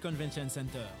 Caribbean Convention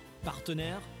Center.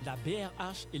 Partenaires, la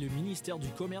BRH et le ministère du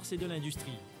Commerce et de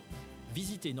l'Industrie.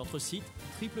 Visitez notre site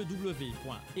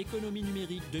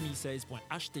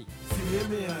www.économienumérique2016.ht. Si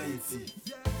aimez Haïti,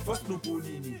 force nous pour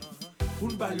nini. Pour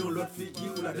nous bailler l'autre fille qui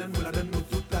nous la donne nous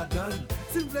toute la donne.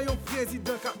 Si nous voulons un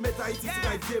président qui met Haïti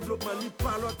sur le développement, il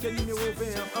parle l'autre numéro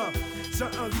 21.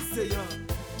 Jean-Henri Seyan.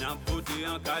 N'a voté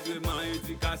encadrement,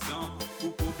 éducation.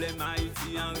 Pour problème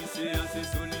Haïti, enrichir ses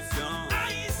solutions.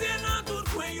 Haïtien dans tout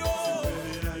coin yo.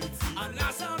 En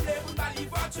assemblée, vous n'allez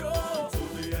pas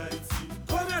sauver Haïti.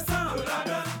 Commerçant, de la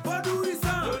donne.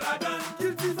 Produisant, de la donne.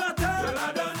 Cultivateur, de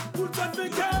la donne. Pour tout le monde, de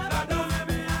la donne.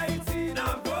 Mais Haïti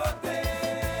n'a voté.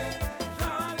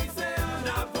 Jean-Henri Seyan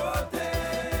n'a voté.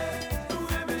 Nous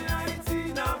aimons Haïti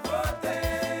n'a voté.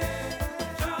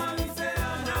 Jean-Henri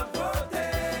Seyan n'a voté.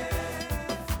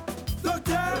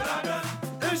 Docteur, de la donne.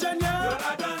 Ingénieur, de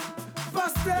la donne.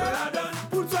 Pasteur, de la donne.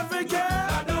 Pour tout le monde, de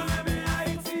la donne. Mais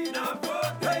Haïti n'a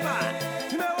voté.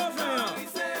 Numéro 20. Jean-Henri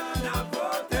Seyan n'a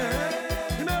voté.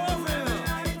 Numéro 20.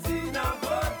 Haïti n'a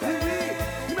voté.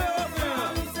 Numéro 20.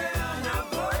 Jean-Henri Seyan n'a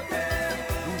voté.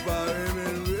 Nous pas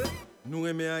aimer, nous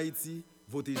aimer Haïti,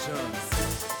 votez Jean.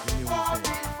 Numéro 20.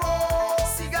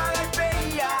 Cigarette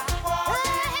pays,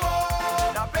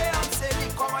 la paix en série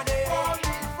commandée.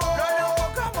 Le nom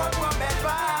comme on doit mettre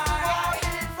pas.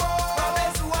 Comme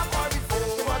les sous comme il faut.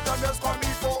 Comme il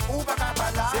faut, ou pas qu'à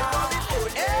pas là. C'est comme il faut,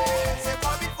 c'est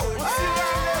comme il faut.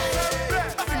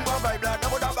 La film en vibe là, dans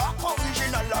mon tabac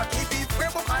original là. Qui vit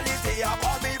vraiment qualité, à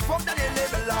comme il faut dans les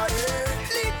levels là.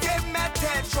 L'idée met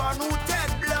tête jaune ou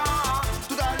tête blanc.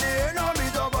 Tout aller dans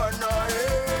mes deux bonnes.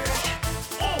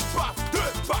 On passe 2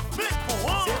 pas, mais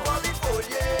pour un. C'est comme il faut,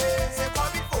 c'est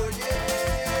comme il faut,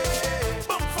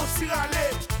 Bon, faut s'y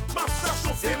aller. Ma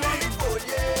station c'est comme il faut,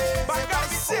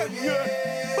 bagage sérieux.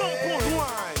 Bon pour loin.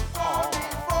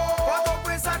 Quand on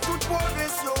fait ça, toute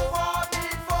progression.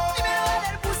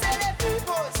 Libérer les pousser les plus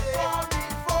posés.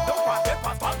 Donc pas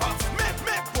de pas, mais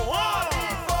pour un.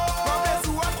 Comme les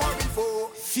sous à comme il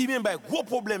faut. Si même ben gros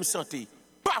problème santé.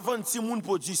 Pas 26 moun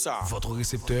pour dire ça. Votre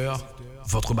récepteur,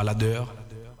 votre baladeur,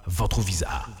 votre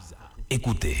visa.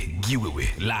 Écoutez Wewe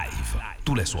live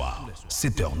tous les soirs,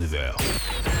 7h, 9h.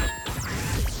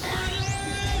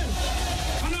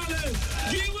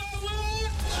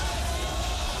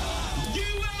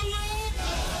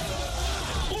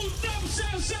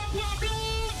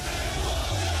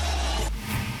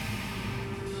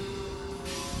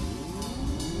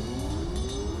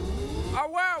 Ah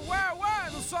ouais,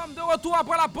 nous sommes de retour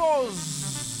après la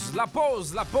pause.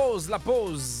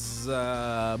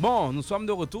 Bon, nous sommes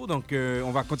de retour, donc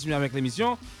on va continuer avec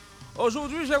l'émission.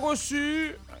 Aujourd'hui, j'ai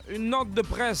reçu une note de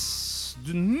presse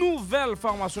d'une nouvelle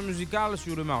formation musicale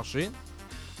sur le marché.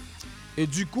 Et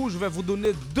du coup, je vais vous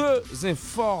donner 2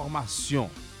 informations.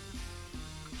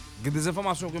 Des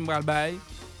informations que je vais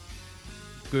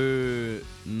que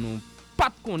nous pas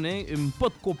de connaître et pas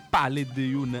de parler de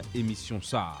eux dans l'émission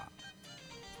ça.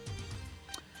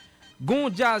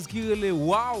 Gon jazz qui relè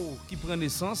wow qui prend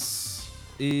naissance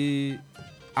et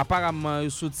apparemment il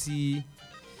sorti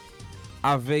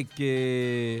avec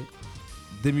des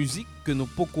musiques que nous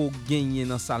pouvons gagner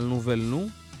dans salle nouvelle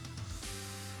nous,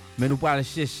 mais nous pas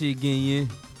chercher gagner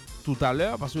tout à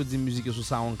l'heure parce que dit musique sur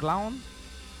SoundCloud.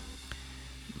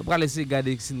 On va laisser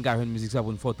regarder si nous avons une musique ça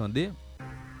pour nous faire entendre.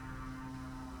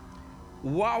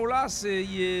 Wow là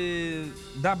c'est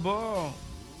d'abord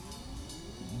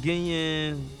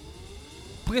gagner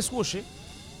Prince Rocher.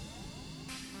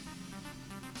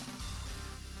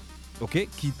 OK,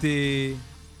 qui était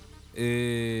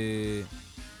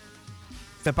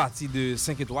fait partie de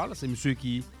 5 étoiles, c'est monsieur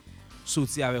qui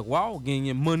sorti avec Wow,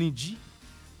 gagné Money G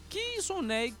qui sont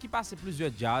nèg qui passe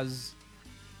plusieurs jazz.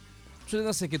 Monsieur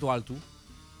dans 5 étoiles tout.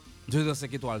 Monsieur dans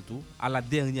 5 étoiles tout à la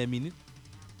dernière minute.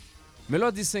 Mais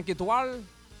là dit 5 étoiles.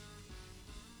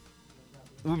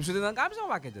 Ou monsieur dans Gab ça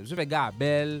va paquet. Je fais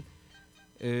Gabel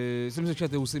c'est monsieur qui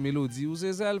chante ou ces mélodies ou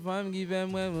c'est celle femme qui fait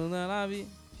moi dans la vie.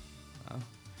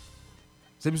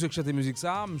 C'est monsieur qui chante musique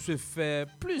ça, monsieur fait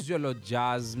plusieurs autres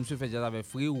jazz, monsieur fait jazz avec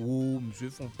Frérot, monsieur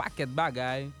font paquet de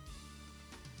bagailles.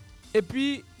 Et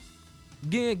puis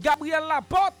gen Gabriel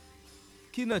Laporte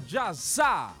qui dans jazz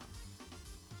ça.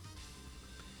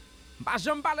 Bah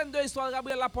j'aime parler de l'histoire de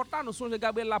Gabriel Laporte là, nous songe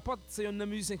Gabriel Laporte, c'est un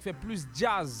musicien qui fait plus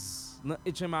jazz dans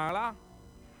HMR là.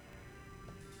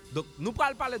 Donc nous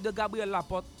parler de Gabriel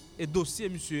Laporte et dossier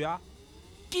monsieur a.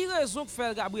 Qui raison que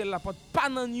faire Gabriel Laporte pas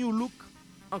dans New Look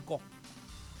encore?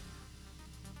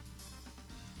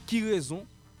 Qui raison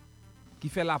qui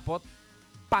fait Laporte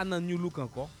pas dans New Look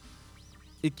encore?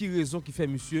 Et qui raison qui fait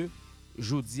monsieur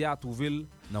Jeudi a trouvé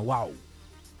dans Wow?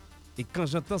 Et quand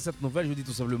j'entends cette nouvelle, je dis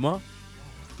tout simplement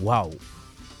Wow.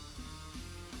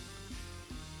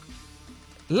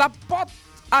 Laporte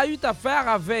a eu affaire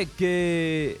avec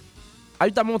a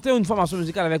eu à monter une formation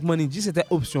musicale avec Money G, c'était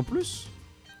option plus.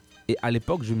 Et à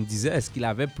l'époque, je me disais est-ce qu'il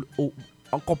avait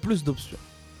encore plus d'options?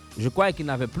 Je croyais qu'il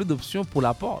n'avait plus d'options pour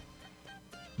Laporte.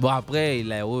 Bon après,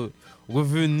 il est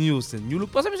revenu au New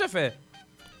Look. Parce que monsieur fait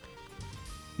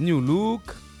New Look,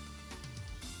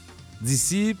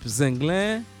 Disciple,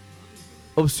 Zinglin,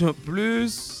 Option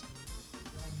Plus,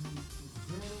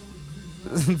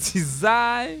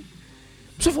 Design.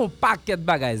 Monsieur font paquet de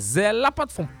bagages. Zelle,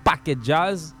 Laporte font paquet de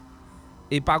jazz.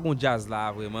 Et pas un jazz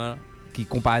là vraiment qui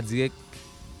compare direct.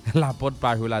 Laporte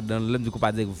pas jouer là-dedans. L'homme du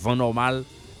compare direct vent normal.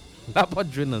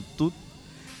 Laporte joue dans tout.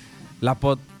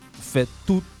 Laporte fait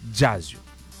tout jazz.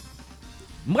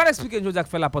 Je vais expliquer une chose que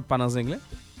fait Laporte pendant Zinglin,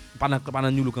 pendant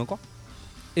New Look encore.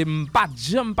 Et pas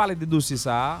jamais parler de dossier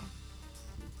ça.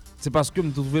 C'est parce que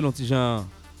me trouver un petit genre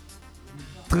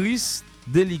triste,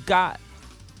 délicat.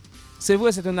 C'est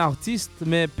vrai c'est un artiste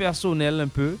mais personnel un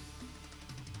peu.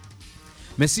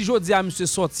 Mais si je dis à monsieur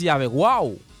sorti avec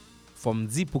Wow, faut me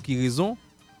dire pour qui raison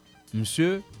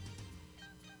monsieur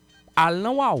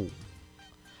allant Wow.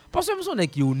 Parce que monsieur n'est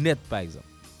qui honnête par exemple.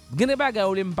 Gene bagay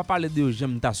ou me pas parler de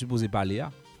j'aime ta supposé parler a.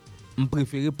 Me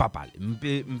préférer pas parler. Me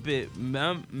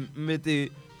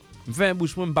faire un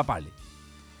bouche pour me pas parler.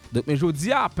 Donc mais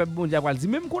jodi a peuple bon dia va dire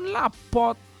même qu'on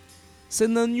Laporte c'est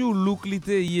dans New Look li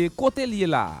te yé côté lié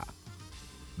là.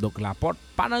 Donc Laporte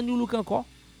pas dans New Look encore.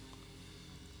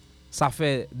 Ça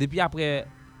fait depuis après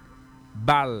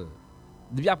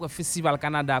Festival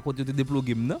Canada à côté de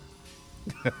déplogué non.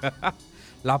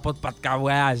 Laporte pas de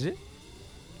voyager.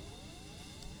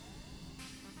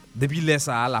 Depuis là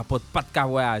ça Laporte pas de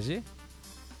voyager.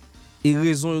 Et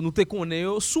raison nous te connaît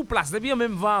sous place depuis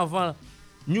même avant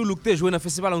New Look te jouer dans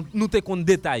festival nous te connaît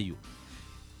détail.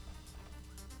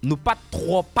 Nous pas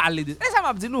trop parler de. Et ça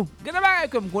m'a dit nous, gade bagay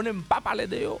que me connaît pas parler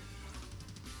de yo.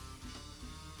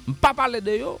 Pas parler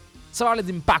de yo, ça va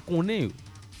dire pas connaît yo.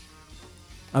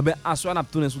 Ah ben assoir n'a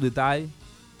tourner sous détail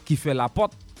qui fait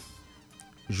Laporte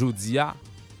Jeudi a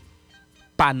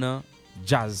pas nan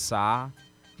jazz ça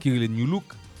qui le New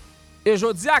Look. Et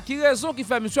Jeudi a qui raison qui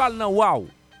fait monsieur al nan Wow.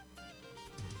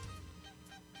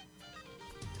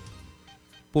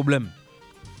 Problème.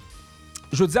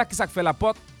 Jeudi a qui ça fait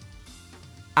Laporte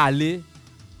aller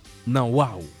dans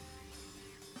Wow.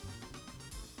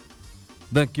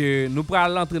 Donc nous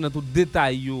prenons l'entrée dans tout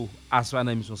détail yo à sur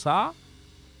l'émission ça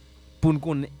pour nous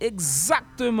connaître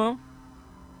exactement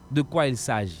de quoi il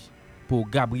s'agit pour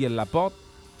Gabriel Laporte.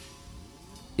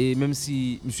 Et même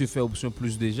si monsieur fait option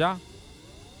plus déjà,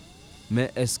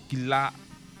 mais est-ce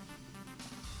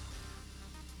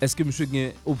que monsieur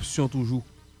gagne option toujours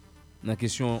dans la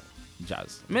question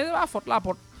jazz? Mais pas faute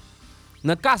Laporte.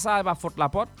 Dans cas ça pas faute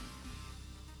Laporte.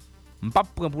 On pas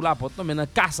prendre pour Laporte mais dans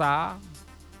cas ça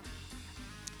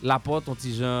Laporte on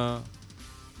petit gens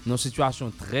dans une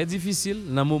situation très difficile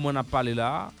dans le moment on a parlé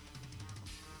là.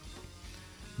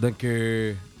 Donc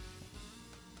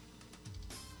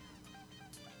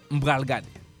on va regarder.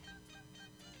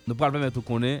 Nous va permettre de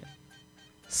connaître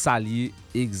ça lié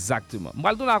exactement. On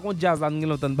va tourner à jazz là nous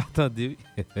longtemps pas attendre.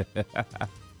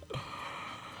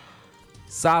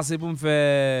 Ça, c'est pour me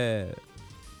faire.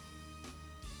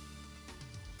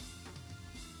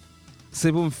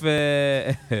 C'est pour me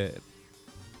faire.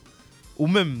 Ou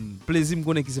même, plaisir me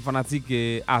connaître qui c'est fanatique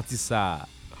et artiste ça.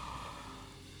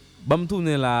 Bam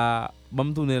tourner là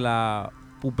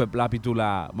pour peuple là plutôt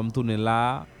là, bam tourner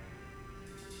là.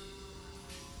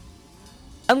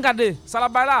 Regardez, ça la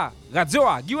baille là, radio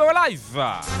Wewe live.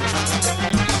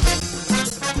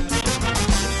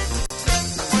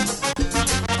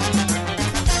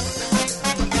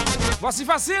 Voici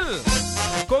facile.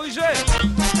 Corrigé.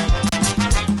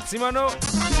 Simono.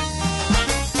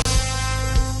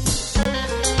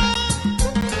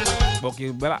 Bon, ok,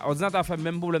 voilà, ordinateur fait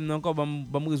même problème encore,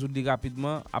 bon résoudre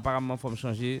rapidement. Apparemment, faut me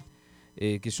changer.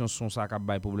 Et question son ça qui a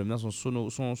bail problème là,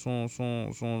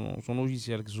 son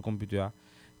logiciel qui sur computer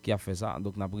qui a fait ça.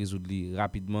 Donc on a résoudre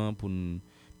rapidement pour nous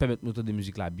permettre notre de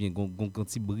musique là bien quand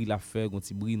petit bruit la faire, quand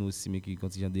petit bruit aussi mais qui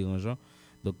quand il dérangeant.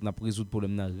 Donc on a résoudre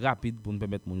problème là rapide pour nous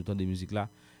permettre mon temps de musique là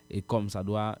et comme ça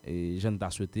doit et je t'ai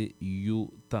souhaité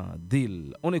you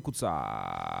tandil. On écoute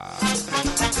ça.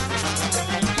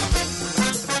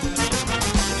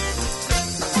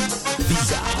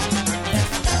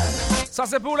 Ça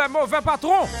c'est pour les mauvais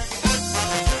patrons.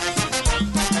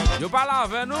 Yo pas là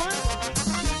avec nous.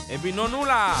 Et puis nous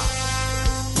là.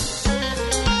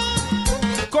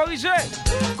 Corrigez.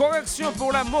 Correction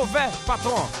pour les mauvais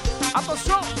patrons.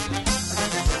 Attention.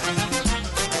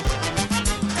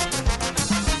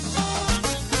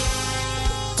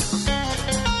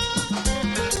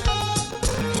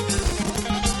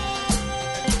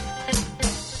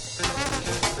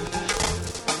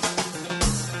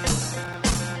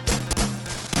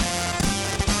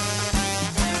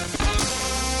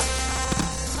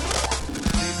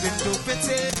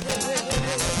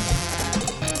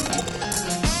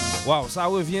 Wow, ça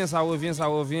revient.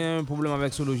 Problème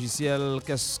avec ce logiciel.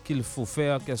 Qu'est-ce qu'il faut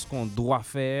faire? Qu'est-ce qu'on doit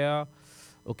faire?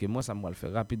 Ok, moi, ça me va le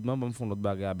faire rapidement. Je vais faire l'autre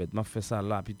bagarre bête. Je vais faire ça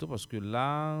là plutôt parce que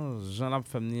là, j'en ai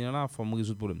fait venir là, il faut me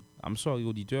résoudre le problème. I'm sorry,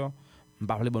 auditeur. Je ne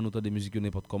parle pas de musique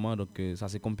n'importe comment. Donc, ça,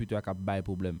 c'est le computer qui a le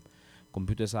problème. Le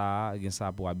computer, ça a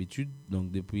ça pour habitude.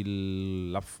 Donc,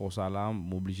 depuis la force là, je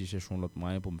suis obligé de chercher un autre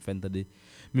moyen pour me faire entendre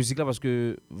musique là parce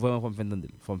que vraiment, il faut me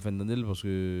faire entendre parce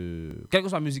que quelle que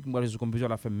soit la musique que je sur le computer,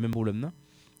 elle a fait le même problème. Là.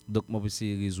 Donc, je vais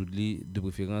essayer de résoudre de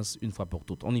préférence une fois pour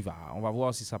toutes. On y va. On va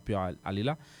voir si ça peut aller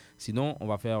là. Sinon, on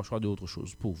va faire un choix d'autre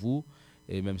chose pour vous.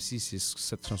 Et même si c'est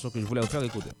cette chanson que je voulais vous faire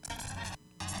écouter.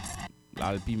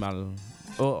 Là, le pi mal.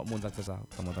 Oh, mon Dieu, fait ça.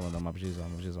 Comment j'ai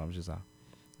ça.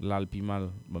 Là, le pi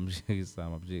mal. J'ai ça.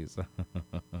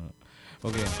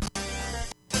 Ok.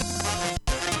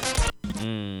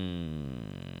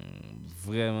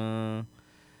 Vraiment.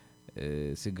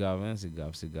 C'est grave, hein? C'est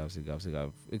grave.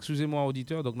 Excusez-moi,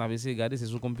 auditeur. Donc, on avait essayé de regarder. C'est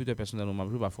sur le computer personnel. On m'a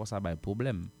joué. Parfois, ça a un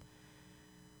problème.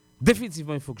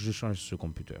 Définitivement, il faut que je change ce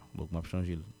computer. Donc, je vais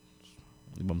changer.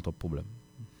 Il va me top problème.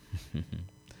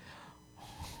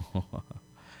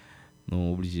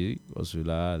 Non, obligé. Parce que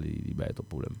là, il va être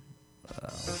problème.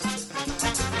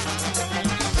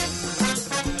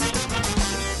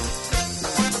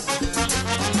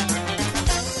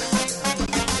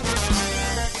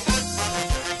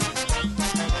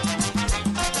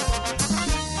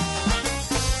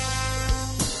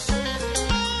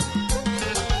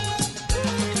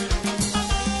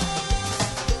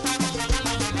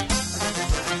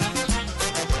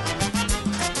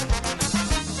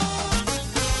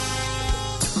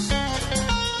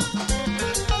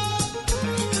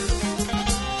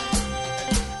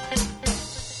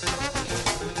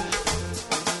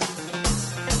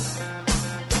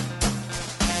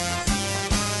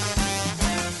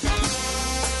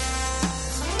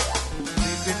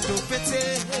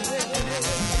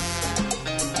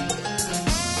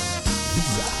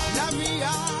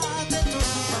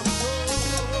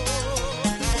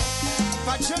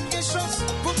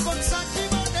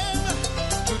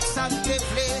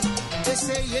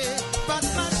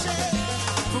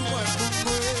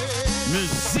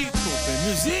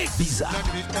 Musique bizarre.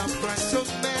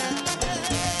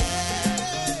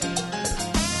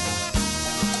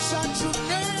 Chaque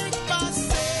journée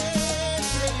passée,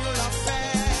 c'est une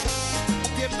affaire.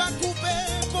 Qui est pas coupé,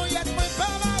 pour y être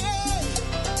pas marié.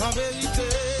 En vérité,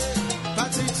 pas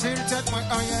difficile, tête moi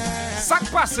rien. Sac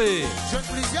passé. Je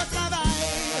plusieurs travail,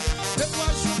 de 3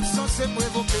 jours censés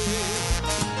m'évoquer.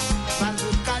 Mal de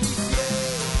qualifié,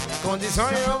 conditions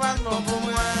et pour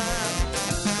moi.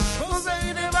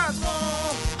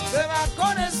 C'est ma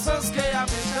connaissance qui a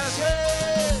fait chercher.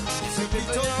 C'est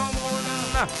plutôt mon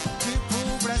qui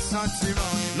prouve les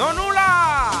sentiments. Non, nous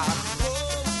là.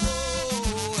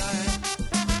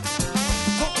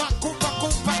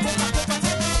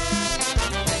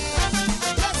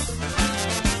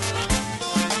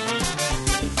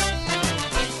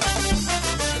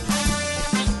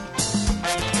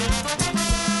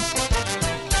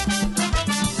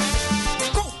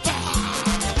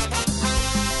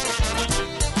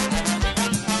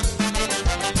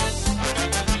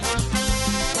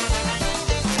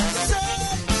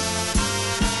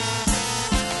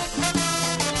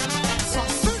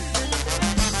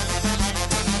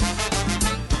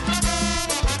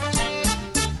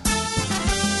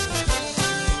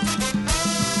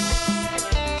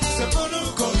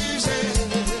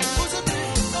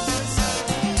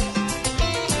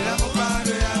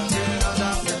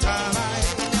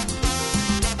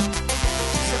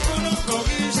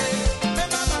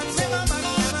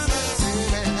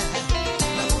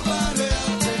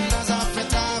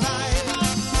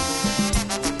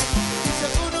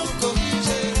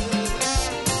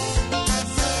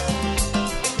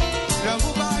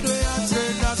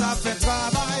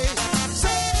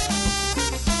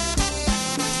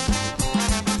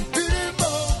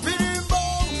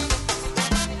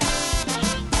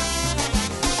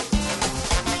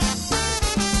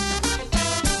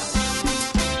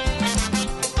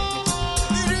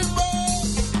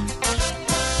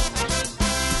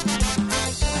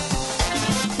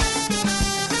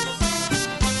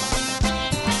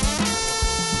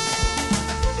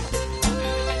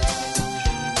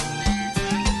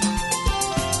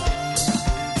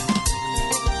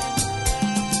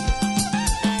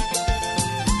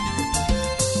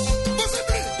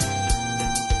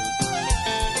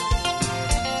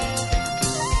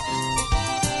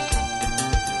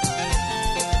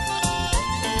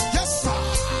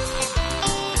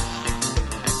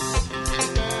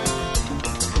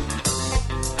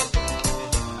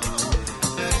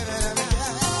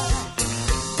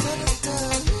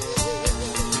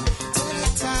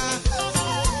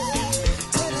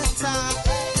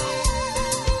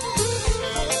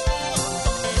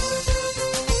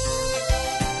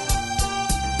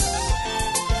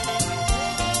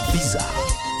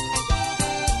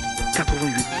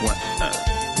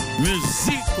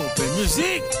 Musique, on fait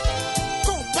musique.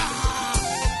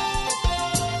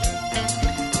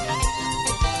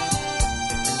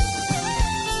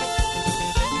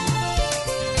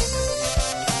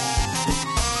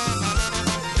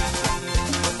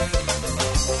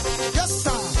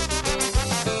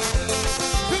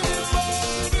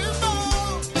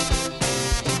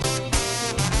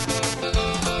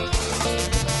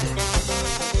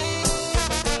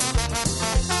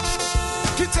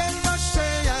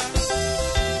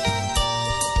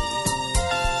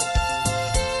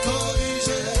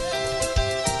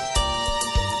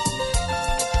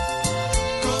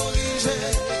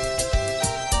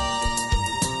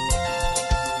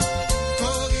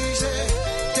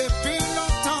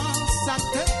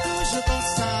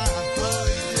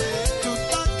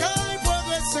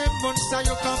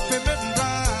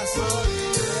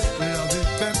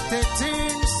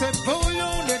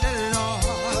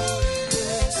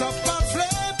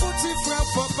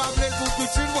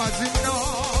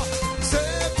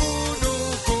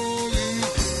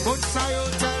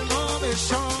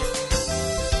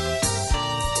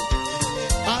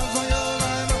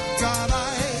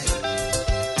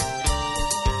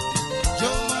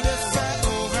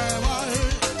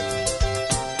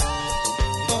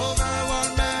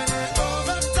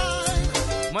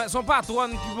 Son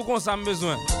patronne qui vous consomme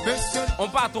besoin. On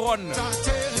patronne.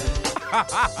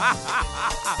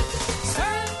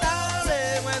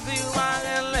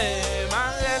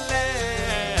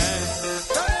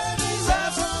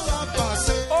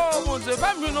 Oh mon Dieu,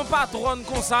 femme je non patronne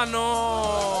comme ça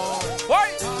non. Oui.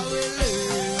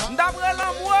 D'après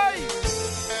l'homme, oui.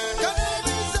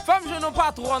 Femme je non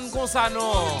patronne comme ça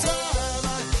non.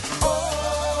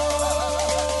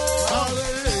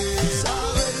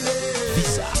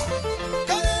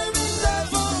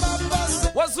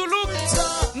 Wazoulouk,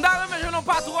 n'dare mais je n'en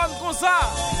patronne comme ça.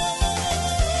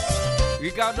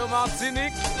 Ricardo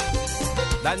Martinique,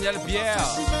 Daniel Pierre.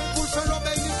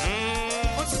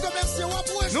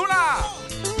 Nous là.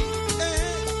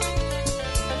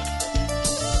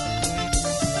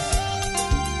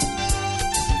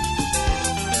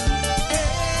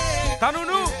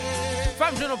 Tanounou,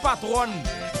 femme je n'en patronne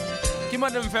qui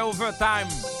m'a de me faire overtime.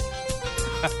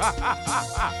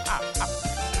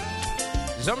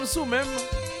 J'aime sous même.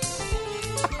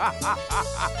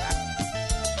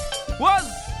 Was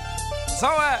ça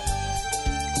ouais.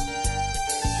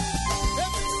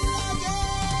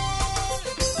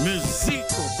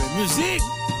 Musique, on fait musique.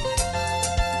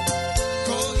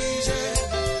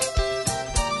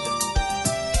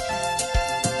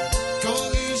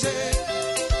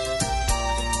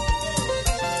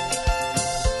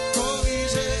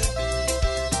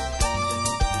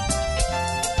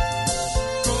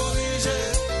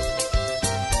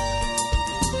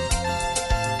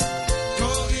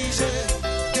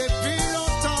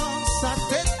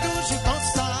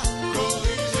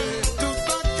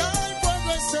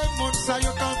 Ça y est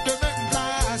quand de même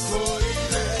place.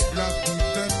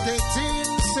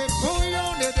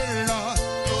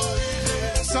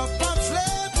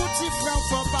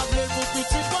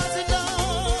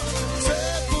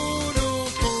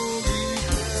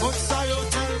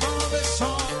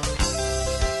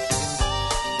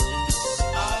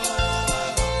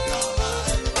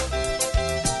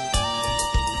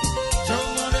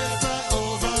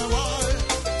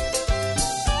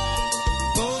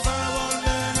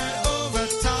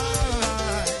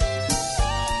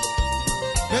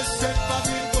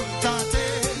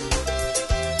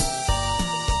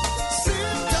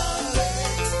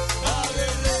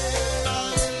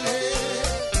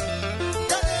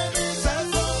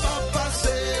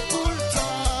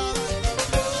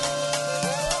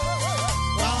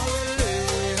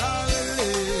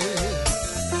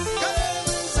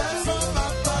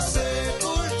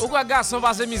 ouais, garçon,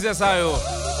 va se miser ça, yo.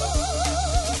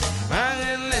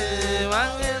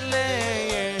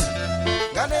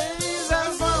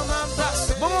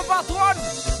 Bon, mon patron,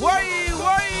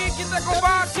 oui, qui te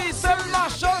combat, qui c'est la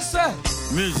chance.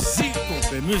 Musique, on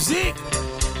fait musique.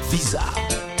 Visa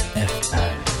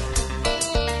FM.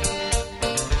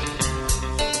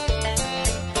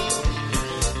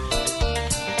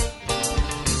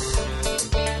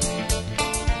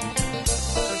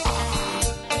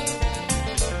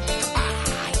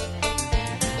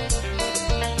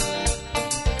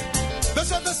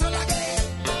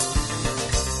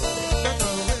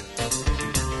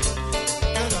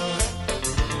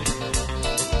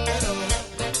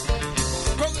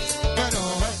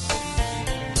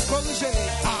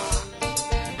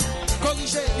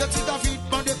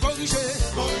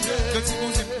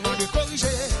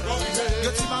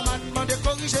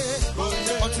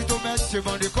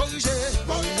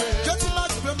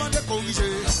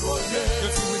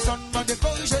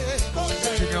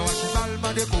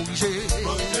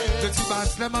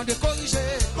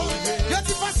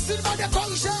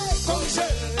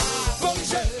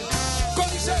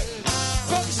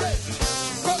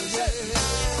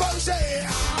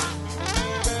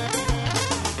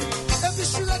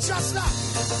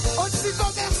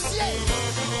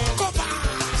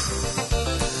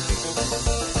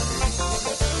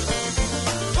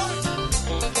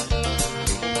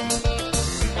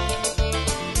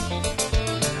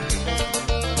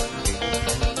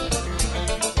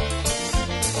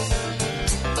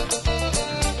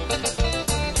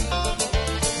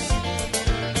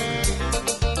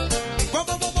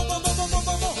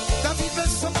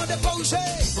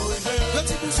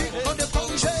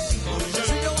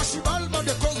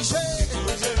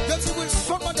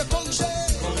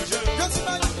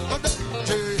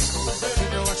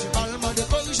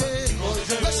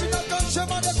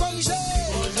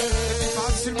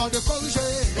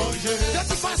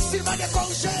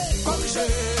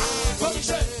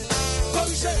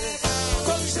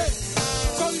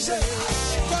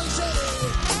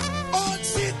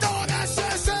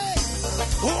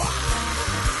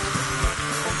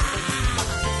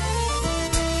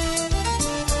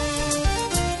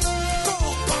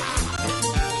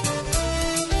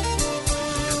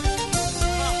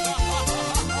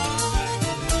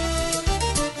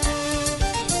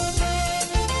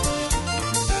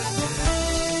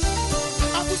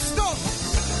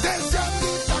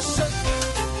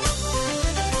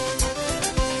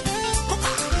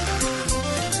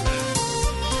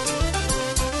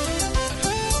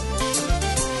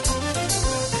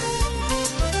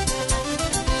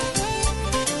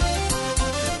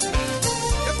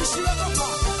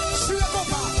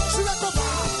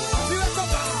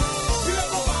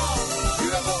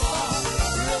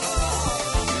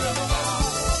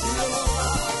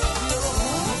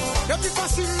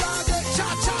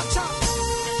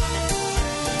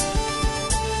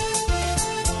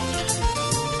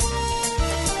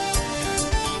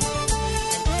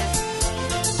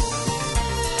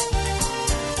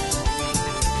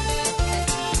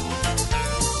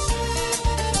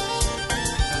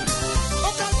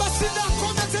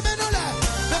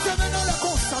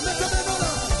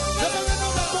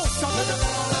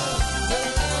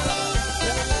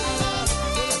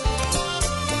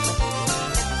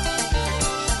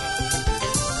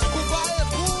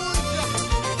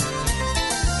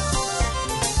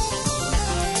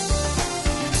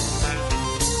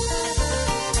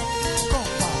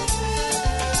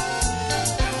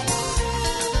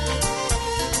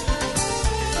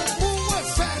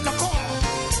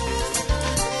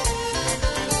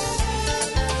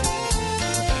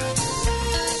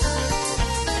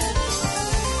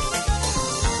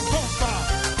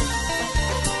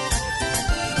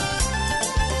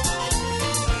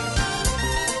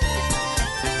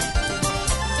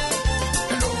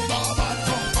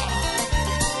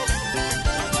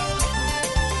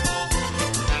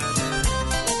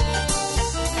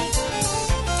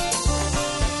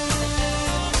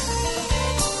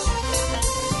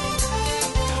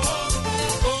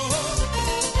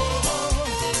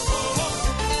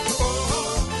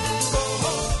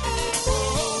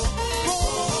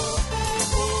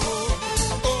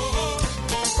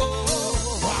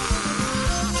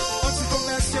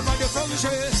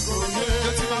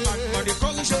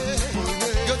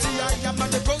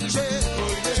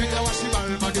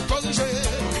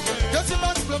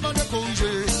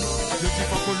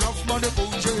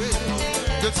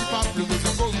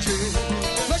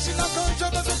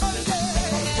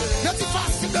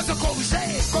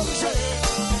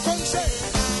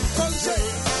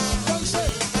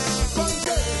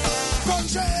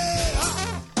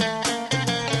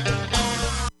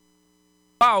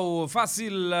 waouh,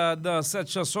 facile dans cette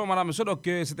chanson, madame, monsieur. Donc,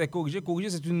 c'était corrigé. Corrigé,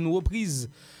 c'est une reprise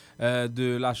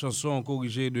de la chanson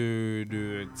corrigée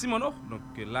de Timono. Donc,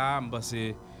 là, bah,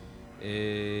 c'est.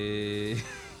 Et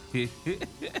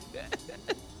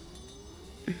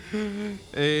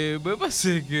bah,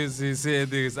 c'est que c'est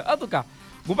intéressant. En tout cas,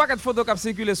 vous pas de photos qui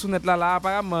circulent sur net là,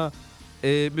 apparemment,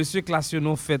 monsieur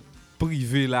Classionon fait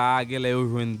privé là, il a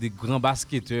rejoint des grands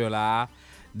basketteurs là.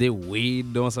 Des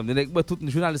weed ensemble. Tout les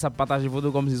journalistes partagent des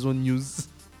photos comme si c'est une news.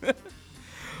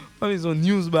 Comme ils ont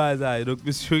news bazar. Donc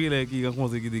monsieur qui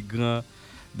rencontre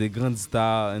des grandes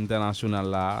stars internationales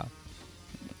là.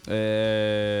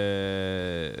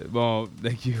 Bon,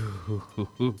 thank you.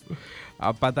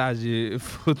 À partager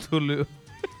photo le.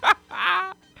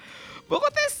 Pourquoi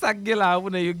t'es ça que là vous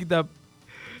n'avez qui t'a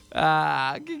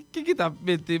qui t'a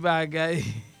pété bagay.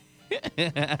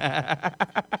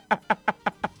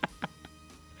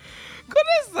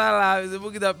 Connais ça là, c'est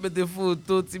pour qui t'a fait des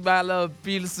photos, tu balles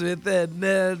pile sur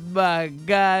internet,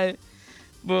 bagay.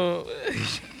 Bon.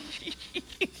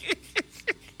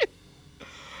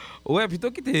 Ouais,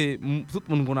 plutôt quitter tout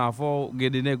le monde qu'on a fort,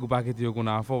 garder nèg ou pas quitter qu'on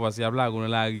a fort parce qu'il y a blague on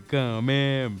là quand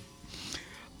même.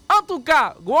 En tout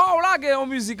cas, wow là gagne en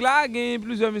musique là, gagne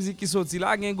plusieurs musiques qui sorti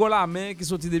là, gagne Golamé qui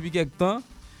sorti depuis quelque temps.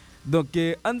 Donc,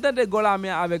 entendez Golamé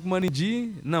avec Money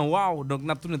non, wow. Donc,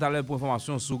 nous avons tourné à l'heure pour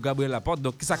information sur Gabriel Laporte.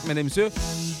 Donc, qui ça, mesdames et messieurs?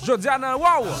 Jeudi, non,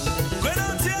 wow!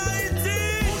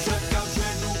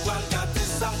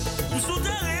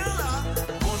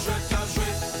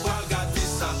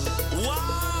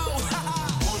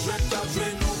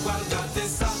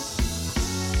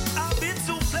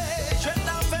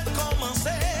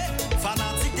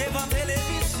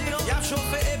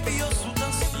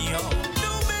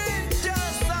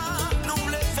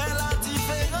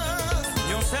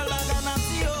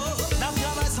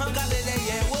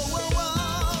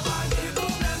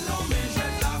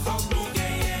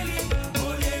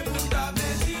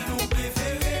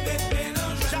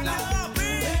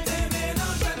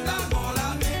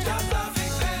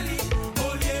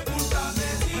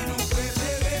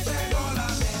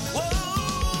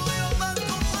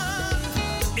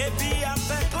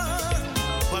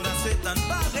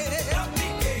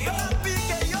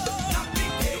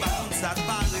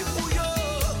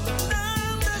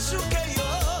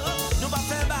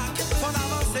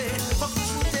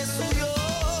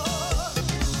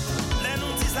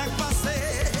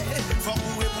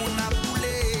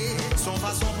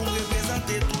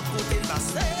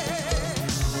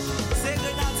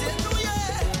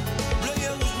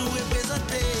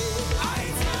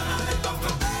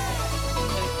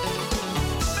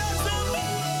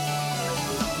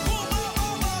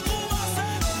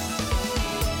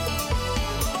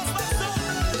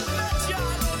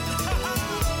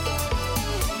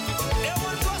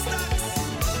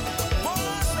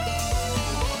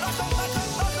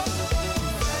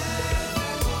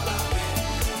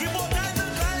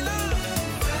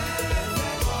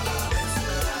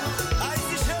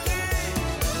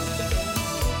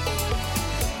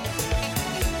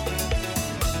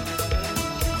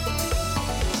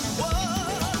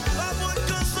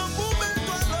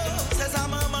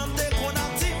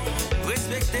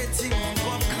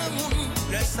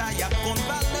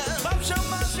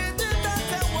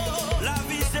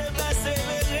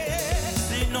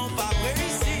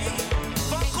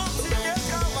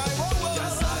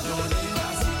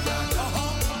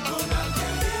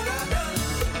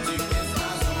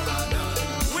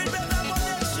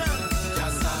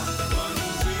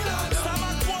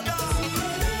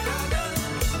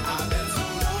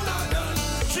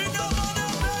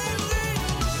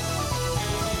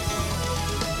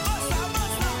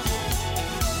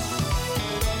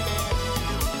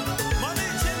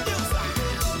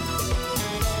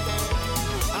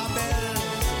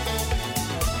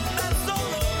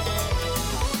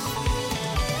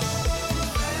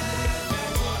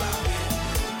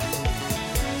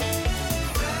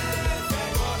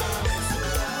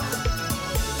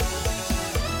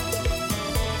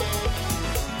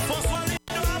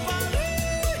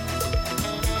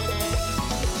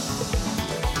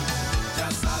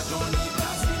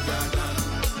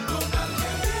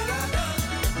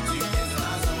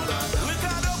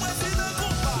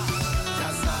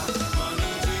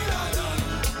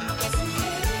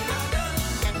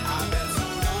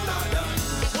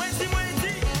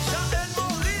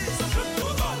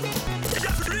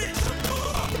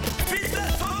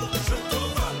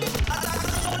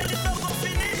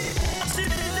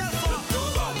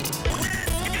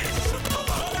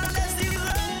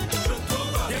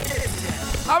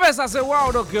 ben ça c'est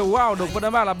wow donc pendant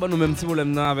la bonne nous même petit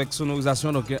problème avec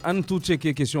sonorisation donc on tout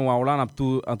checker question wow là on a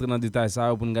tout entrer dans détail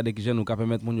ça pour nous garder qui nous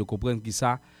permettre moun yo comprendre qui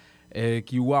ça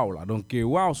qui wow là donc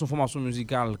wow son formation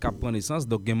musicale qui prend naissance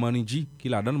donc Maniji qui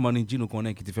la donne Maniji nous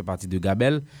connaît qui fait partie de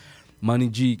Gabel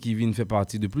Maniji qui vient faire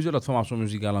partie de plusieurs autres formations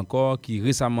musicales encore qui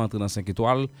récemment entré dans 5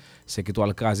 étoiles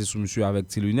crasé sous monsieur avec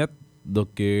ses lunettes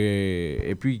donc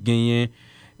et puis gagné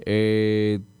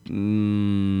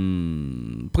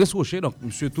Prince Rocher donc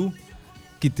monsieur tout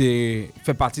qui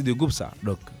fait partie de groupe ça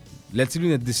donc les petits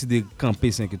lunettes décidé de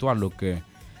camper 5 étoiles donc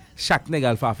chaque nèg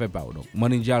a fait pas donc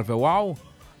Maniji a fait wow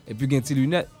et puis gagne petits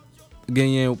lunettes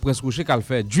gagne Prince Rocher qui a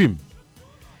fait dream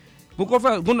pour qu'on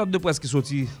fait une note de presse qui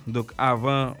sorti donc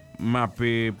avant m'a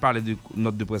parler de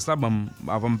note de presse là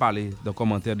avant me parler de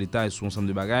commentaires détails sur ensemble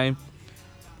de bagages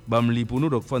li pour nous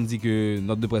donc faut dire que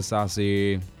note de presse ça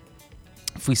c'est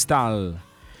freestyle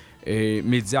et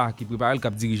média qui prépare le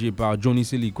cap dirigé par Johnny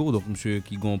Selico donc monsieur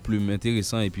qui gon plume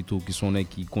intéressant et puis tout qui sont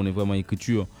qui connaît vraiment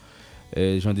écriture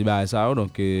j'en débat ça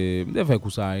donc me faire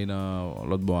coup ça dans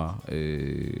l'autre bois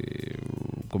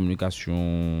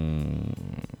communication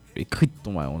écrite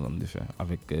on va de faire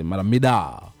avec madame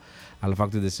Médard à la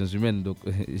faculté des sciences humaines donc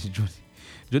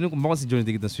Johnny comprend si Johnny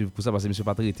était suivre pour ça parce que monsieur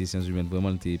pas traité sciences humaines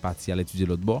vraiment il était parti à l'étudier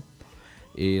l'autre bord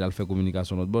et il a fait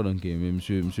communication l'autre bord donc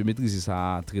monsieur maîtrise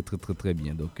ça très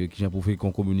bien donc qui j'ai pour faire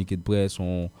qu'on communiqué de presse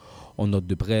on note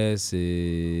de presse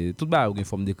et tout bas une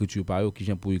forme d'écriture par eux qui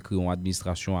j'ai pour écrire en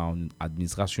administration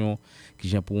qui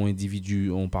j'ai pour un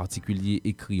individu en particulier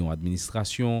écrit en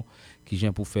administration qui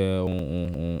j'ai pour faire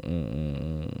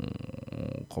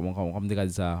comment dire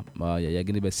ça il y a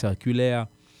des circulaires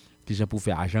qui j'ai pour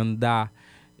faire agenda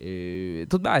et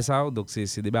tout bas ça donc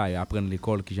c'est des bails apprendre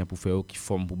l'école qui j'ai pour faire qui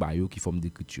forme pour bail qui forme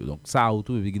d'écriture donc ça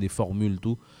autour avec des formules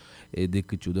tout et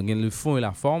d'écriture donc le fond et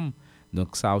la forme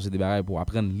donc ça c'est des bails pour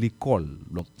apprendre l'école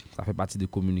donc ça fait partie de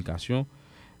communication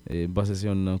et parce que c'est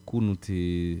un cours nous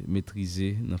t'es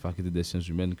maîtrisé dans la faculté des sciences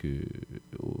humaines que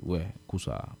ouais coup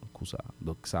ça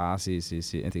donc ça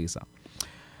c'est intéressant.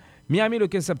 Miami le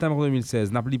 15 septembre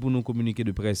 2016 n'a plus pour nous communiqué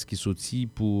de presse qui sorti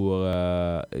pour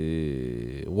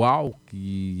wow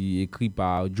qui écrit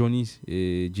par Johnny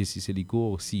et Jesse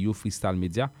Selico CEO Freestyle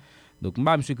Media donc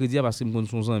m'ba monsieur crédit parce que me connais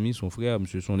son ami son frère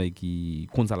monsieur son qui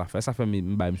compte ça la faire ça fait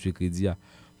m'ba monsieur crédit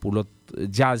pour l'autre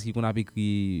jazz qui qu'on a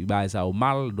écrit bah ça au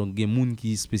mal donc il y a monde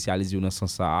qui spécialisé dans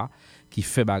sens ça qui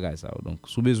fait bagage ça donc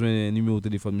sous besoin numéro de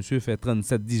téléphone monsieur fait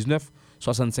 37 19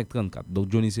 65 34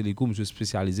 donc Johnny Selico monsieur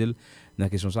spécialisé dans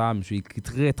question ça monsieur écrit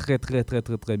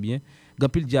très bien grand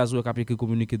pile jazz qui a écrit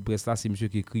communiqué de presse là c'est monsieur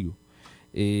qui écrit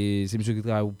et c'est monsieur qui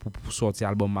travaille pour sortir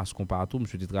album masse comparato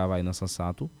monsieur qui travaille dans sens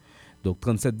ça tout donc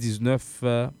 37 19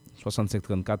 65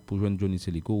 34 pour joindre Johnny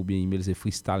Selico ou bien email c'est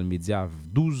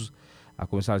freestylemedia12 à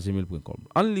commercial@gmail.com.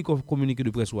 En li communiqué de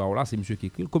presse wow là c'est monsieur qui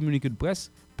écrit le communiqué de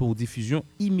presse pour diffusion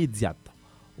immédiate.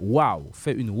 Wow,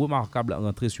 fait une remarquable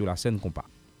rentrée sur la scène compas.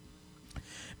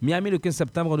 Miami le 15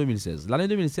 septembre 2016. L'année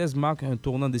 2016 marque un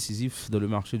tournant décisif dans le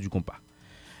marché du compas.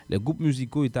 Les groupes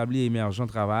musicaux établis et émergents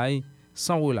travaillent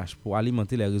sans relâche pour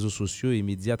alimenter les réseaux sociaux et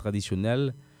médias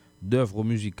traditionnels d'œuvres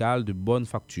musicales de bonne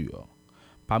facture.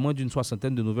 Pas moins d'une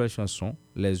soixantaine de nouvelles chansons,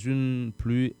 les unes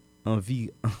plus enivrantes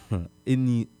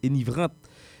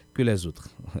que les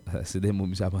autres. C'est des mots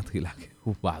mis à rentrer là.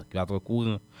 Ou pas, qui va être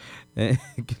courant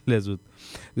que les autres.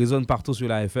 Résonnent partout sur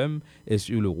la FM et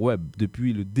sur le web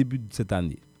depuis le début de cette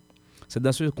année. C'est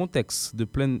dans ce contexte de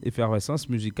pleine effervescence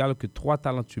musicale que 3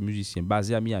 talentueux musiciens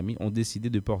basés à Miami ont décidé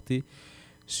de porter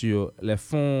sur les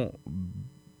fonds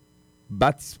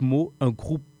baptismaux un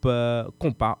groupe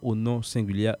compas au nom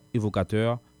singulier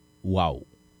évocateur Wow.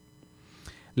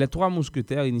 Les 3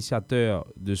 mousquetaires initiateurs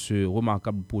de ce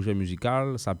remarquable projet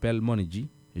musical s'appellent Maniji,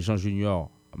 Jean Junior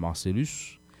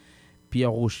Marcellus,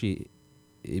 Pierre Rocher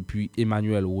et puis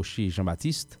Emmanuel Rocher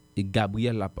Jean-Baptiste et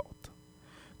Gabriel Laporte.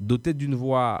 Dotés d'une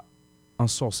voix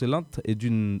ensorcelante et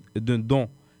d'un don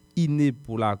inné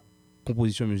pour la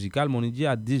composition musicale, Maniji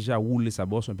a déjà roulé sa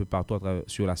bosse un peu partout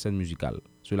sur la scène musicale,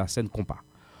 sur la scène compas.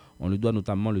 On lui doit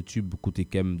notamment le tube Côté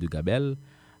Kem de Gabel,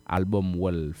 album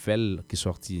Well Fell qui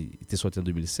était sorti en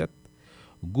 2007,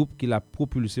 groupe qui l'a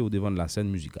propulsé au devant de la scène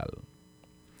musicale.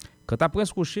 Quant à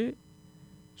Prince Rocher,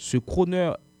 ce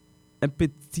chroneur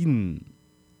impénite,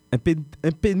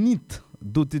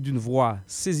 doté d'une voix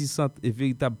saisissante et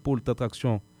véritable pôle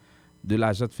d'attraction de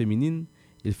la jante féminine,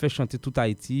 il fait chanter tout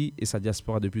Haïti et sa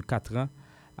diaspora depuis 4 ans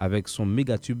avec son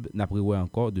méga tube N'après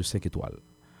encore de 5 étoiles.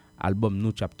 Album No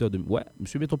Chapter de ouais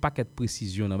monsieur met un paquet de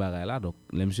précision dans bagaille là donc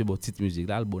les monsieur bon titre musique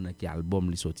là bon qui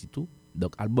album li sorti tout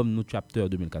donc album No Chapter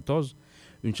 2014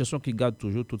 une chanson qui garde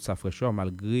toujours toute sa fraîcheur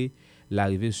malgré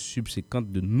l'arrivée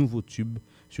subséquente de nouveaux tubes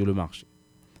sur le marché.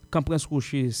 Quand Prince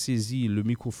Rocher saisit le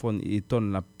microphone et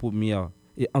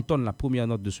entonne la première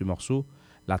note de ce morceau,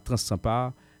 la transe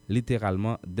s'empare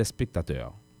littéralement des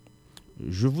spectateurs.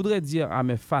 Je voudrais dire à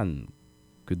mes fans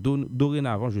que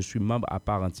dorénavant, je suis membre à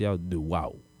part entière de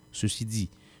Wow. Ceci dit,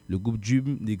 le groupe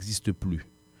Jeudi n'existe plus.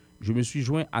 Je me suis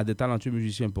joint à des talentueux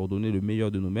musiciens pour donner le meilleur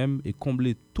de nous-mêmes et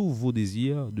combler tous vos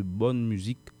désirs de bonne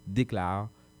musique, déclare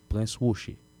Prince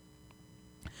Rocher.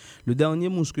 Le dernier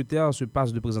mousquetaire se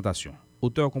passe de présentation.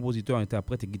 Auteur, compositeur,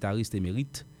 interprète et guitariste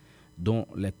émérite, dont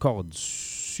les cordes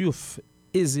surfent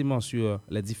aisément sur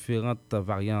les différentes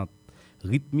variantes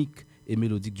rythmiques et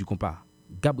mélodiques du compas.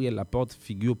 Gabriel Laporte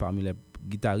figure parmi les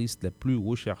guitaristes les plus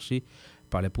recherchés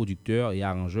par les producteurs et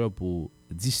arrangeurs pour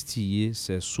distiller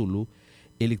ses solos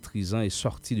électrisants et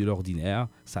sortis de l'ordinaire.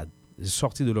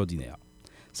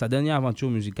 Sa dernière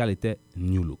aventure musicale était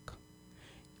New Look.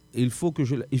 Il faut que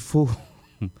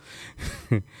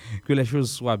les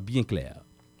choses soient bien claires.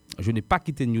 Je n'ai pas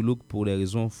quitté New Look pour les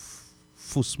raisons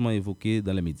faussement évoquées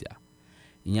dans les médias.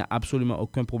 Il n'y a absolument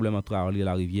aucun problème entre Harley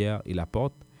la Rivière et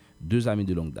Laporte, deux amis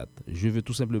de longue date. Je veux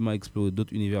tout simplement explorer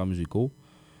d'autres univers musicaux,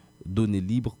 donner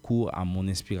libre cours à mon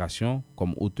inspiration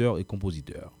comme auteur et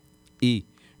compositeur. Et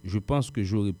je pense que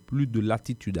j'aurai plus de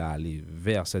latitude à aller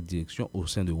vers cette direction au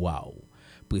sein de Wow,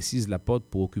 précise Laporte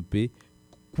pour couper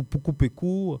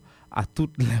court à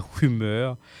toutes les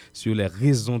rumeurs sur les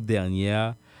raisons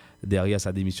derrière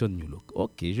sa démission de New Look.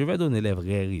 Ok, je vais donner les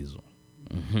vraies raisons.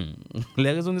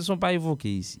 Les raisons ne sont pas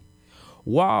évoquées ici.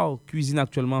 Wow cuisine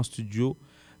actuellement en studio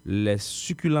les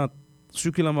succulents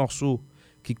morceaux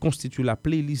qui constituent la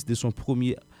playlist de son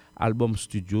premier album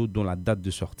studio dont la date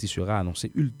de sortie sera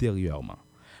annoncée ultérieurement.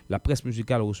 La presse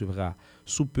musicale recevra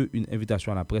sous peu une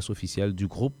invitation à la presse officielle du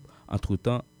groupe.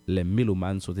 Entre-temps, les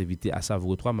mélomanes sont invités à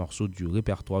savourer 3 morceaux du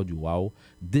répertoire du Wow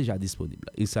déjà disponibles.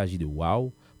 Il s'agit de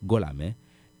Wow, Golamé,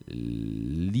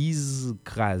 Lise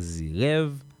Crasé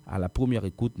Rêve. À la première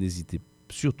écoute, n'hésitez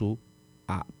surtout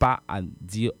pas à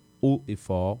dire haut et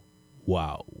fort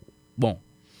Wow. Bon,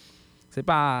 c'est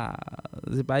pas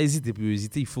hésiter pour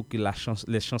hésiter, il faut que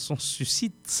les chansons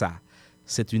suscitent ça.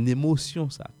 C'est une émotion,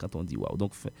 ça, quand on dit wow.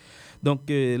 Donc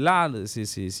là,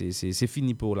 c'est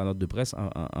fini pour la note de presse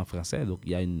en français. Donc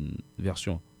il y a une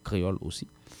version créole aussi.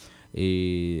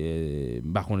 Et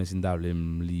on est dans la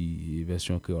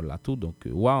version créole là tout. Donc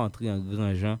wow entré en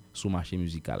grand genre sur le marché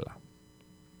musical là.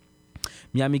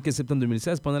 Miami 15 septembre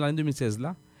 2016. Pendant l'année 2016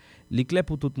 là, l'éclair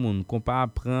pour tout le monde. Compas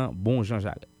prend bon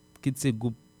Jean-Jacques. Quitte ces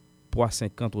groupes pour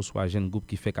 50 ou soit jeune groupe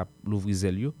qui fait l'ouvrir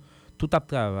zélio. Tout a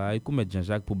travail comme mettre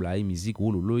Jean-Jacques pour blayer musique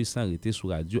ou lolo et s'arrêter sur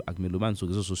radio avec mélomanes sur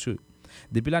les réseaux sociaux.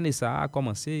 Depuis l'année ça a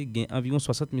commencé, il y a environ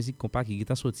 60 musiques compas qui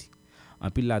sont sorties. En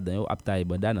pile là-dedans, aptaye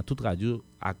banda dans toute radio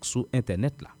et sur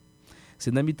internet là. C'est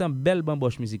dans mi-temps belle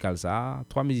bamboche musicale ça,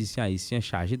 3 musiciens haïtiens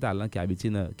chargés talent qui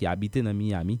habitaient dans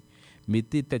Miami,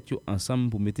 mettez tête yo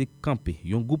ensemble pour mettre camper.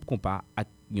 Un groupe compas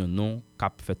avec un nom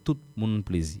qui fait tout le monde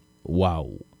plaisir.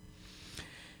 Waouh.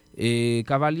 Et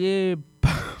Cavalier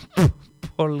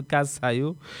Paul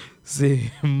Kassayo, c'est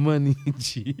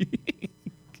Manidji,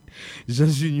 Jean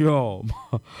Junior,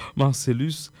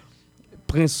 Marcellus,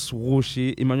 Prince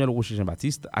Rocher, Emmanuel Rocher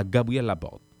Jean-Baptiste, à Gabriel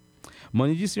Laporte.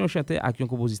 Manidji, c'est un chanteur avec un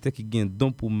compositeur qui gagne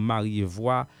don pour marier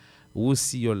voix,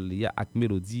 rossignol, avec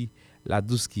mélodie, la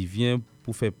douce qui vient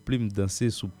pour faire plume danser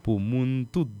sous pour moun,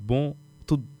 tout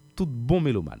bon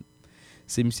mélomane.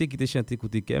 C'est monsieur qui te chanté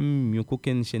écouter kem, yon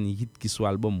koken chaîne hit qui soit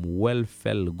album Well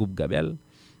Fell groupe Gabel.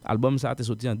 Album ça a été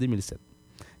sorti en 2007.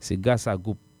 C'est grâce à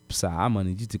groupe ça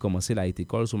Manidji a commencé la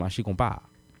école sur marché compas.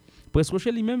 Prince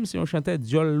Rocher lui-même c'est un chanteur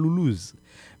Diol Loulouse.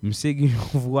 Monsieur qui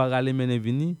voir aller mener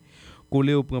venir,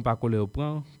 coller au prend pas coller au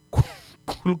prend.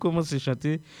 Cool commence à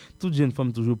chanter, toute jeune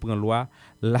femme toujours prend loi,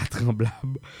 la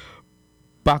tremblable.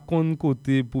 Par contre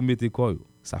côté pour mettre quoi.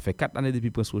 Ça fait 4 années depuis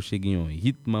Prince Rocher gagne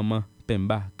hit maman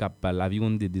Pemba cap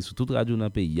l'avion de sur toute radio dans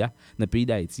pays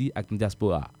d'Haïti avec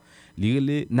diaspora.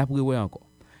 Li n'a préwé encore.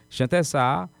 Chanter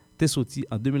ça t'est sorti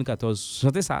en 2014.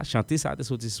 Chanter ça t'est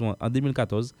sorti en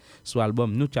 2014 sur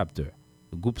album New Chapter,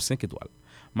 groupe 5 étoiles.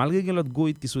 Malgré que l'autre go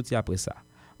hit qui sorti après ça,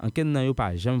 en ken nan yo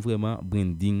pas jamais vraiment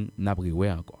branding n'a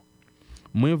préwé encore.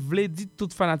 Moi vle dit tout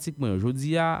fanatique moi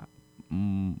jodi a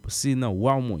c'est nan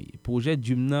wow moi projet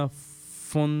Jumna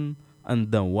fond en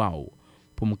dan wow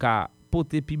pour m'ka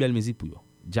porter pi belle musique pour yo.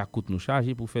 Jacout nous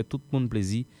charger pour faire tout le monde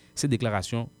plaisir, c'est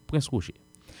déclaration Prince Rocher.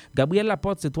 Gabriel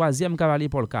Laporte c'est 3e cavalier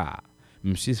pour le cas.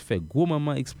 Monsieur fait gros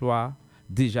maman exploit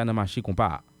déjà dans marché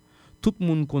compas. Tout le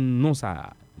monde connaît non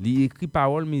ça. Il écrit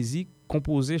parole musique,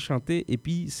 composer, chanter et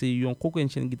puis c'est un coquin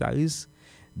guitariste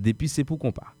depuis c'est pour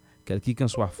compas. Quel que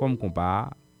soit forme compas,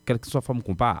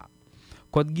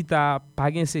 Code guitare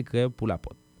pas gain secret pour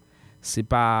Laporte. c'est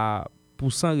pas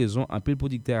pour sans raison un peu le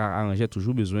producteur arrangeur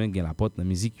toujours besoin de la porte dans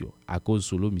musique yo à cause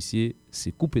solo monsieur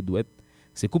c'est coupé douette.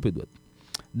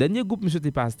 Dernier groupe monsieur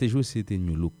t'es passé joué c'était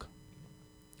New Look.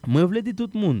 Moi voulais dire tout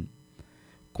le monde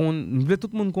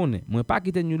connaît. Moi pas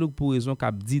quitter New Look pour raison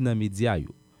qu'a dit dans média yo.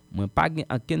 Moi pas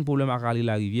aucun problème à râler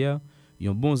la rivière,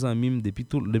 yon bon ami depuis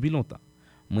longtemps.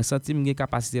 Moi senti m'gen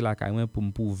capacité la carrément pour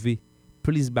me prouver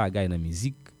plus bagay dans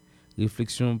musique,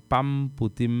 réflexion pas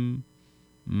m'poter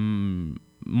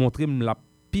montrer la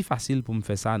plus facile pour me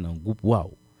faire ça dans groupe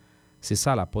wow. C'est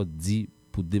ça la porte dit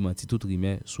pour démentir toute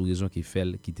rumeur sous raison qui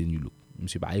fait quitter New Look.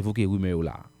 Monsieur pas évoquer rumeur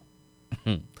là.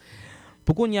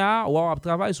 Pour qu'on y a wow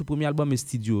travaille sur premier album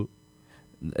studio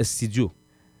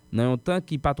dans un temps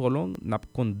qui pas trop long n'a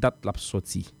qu'on date la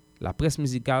sortie. La presse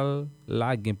musicale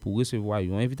là gain pour recevoir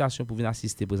une invitation pour venir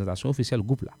assister présentation officielle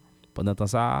groupe là. Pendant temps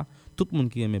ça, tout le monde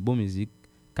qui aime bonne musique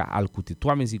ka al écouter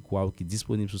trois musiques wow qui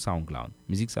disponible sur SoundCloud.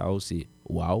 Musique ça c'est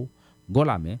wow, Go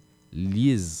la main,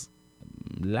 Lies,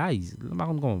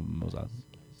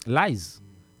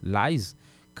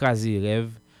 Crazy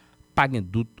Rêve, pas de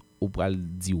doute ou pral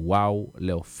di wow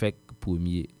leur fait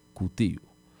premier côté yo.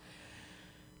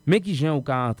 Mais qui gens ou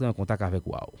ka entrer en contact avec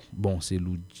wow. Bon, c'est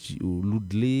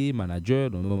Loudley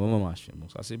manager donc machin.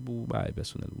 Donc ça c'est pour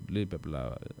personnel Loudley peuple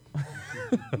là.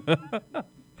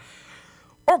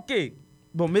 OK.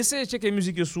 Bon, mais c'est checker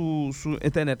musique sur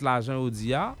internet là Jean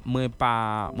Odia, moi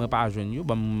pas joindre yo,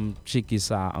 bon checker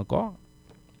ça encore.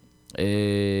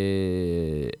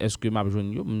 Est-ce que m'a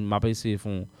joindre yo, m'a essayer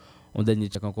font on dernier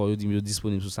check encore yo dit yo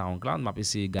disponible sur SoundCloud, m'a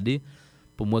essayer regarder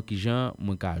pour moi qui Jean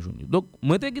moi ka joindre. Donc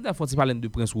moi t'ai qui fait parler de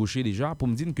Prince Rocher déjà pour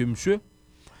me dire que monsieur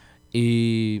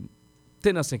et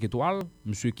t'es dans 5 étoiles,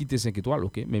 monsieur quitte 5 étoiles,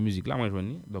 OK, mais musique là moi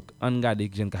joindre. Donc on regarder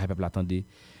que jeune ka peuple attendait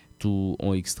tout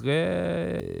en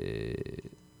extrait.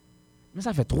 Mais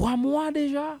ça fait 3 mois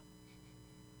déjà.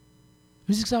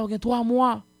 Musique ça a 3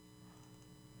 mois.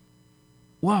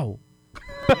 Wow.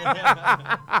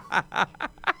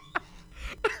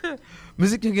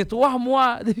 Musique qui a 3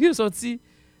 mois depuis qu'elle est sortie.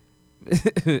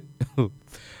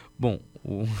 Bon,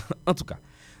 en tout cas.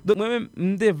 Donc moi-même,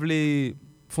 je voulais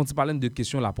parler de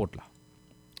question la porte là.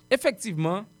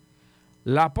 Effectivement,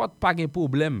 la porte pas de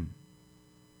problème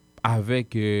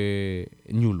avec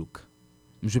New Look.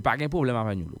 Monsieur pas de problème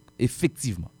avec New Look.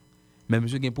 Effectivement. Mais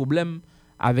monsieur a un problème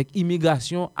avec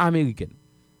immigration américaine.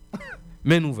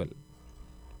 Mais nouvelle.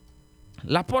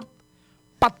 La porte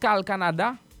pas de cal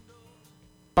Canada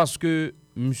parce que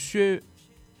monsieur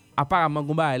apparemment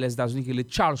gomba les États-Unis que le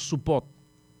Charles Support.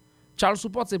 Charles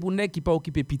Support c'est pour nèg qui pas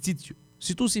occuper petit.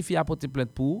 Surtout si fi apporter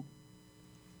plainte pour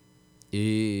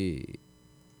et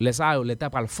l'état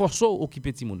pral forcer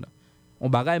occuper ti moun. On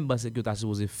bagay me pense que tu as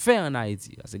supposé faire en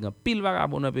Haïti. C'est grand pile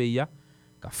vagabond dans pays a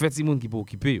ka fait ti moun qui peut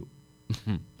occuper yo.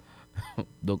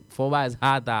 Donc faut pas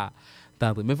ça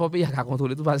mais faut payer à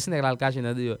contrôler tout parce que nèg la cacher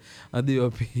en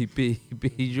dehors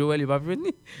pays Joël il va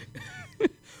venir.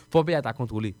 Faut payer à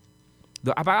contrôler.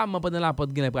 Donc apparemment pendant la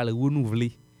porte gain pour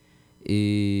renouveler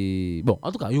et bon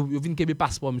en tout cas yo vinn kebe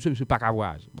passeport monsieur pas ka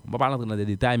voyage. Bon on va pas rentrer dans des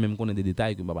détails même qu'on a des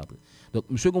détails que on va pas rentrer. Donc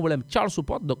monsieur gon problème Charles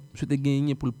Support donc monsieur te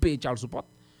gagné pour le payer Charles Support.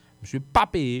 Monsieur pas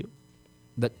payé.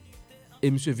 Donc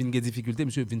et monsieur vinn gen difficulté,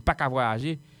 monsieur vinn pas ka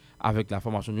voyager avec la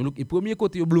formation New Look et premier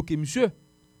côté yo bloqué monsieur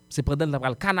c'est pendant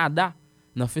le Canada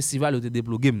dans festival yo te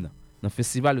débloqué dans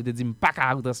festival yo te dit pas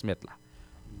ka transmettre là.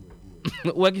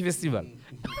 Ouais qui festival.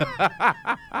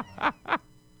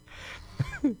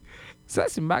 Ça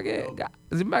c'est marqué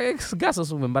gars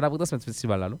sont même pas pour ce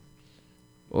festival là non.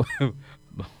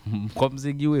 Comme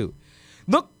c'est Wewe.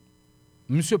 Donc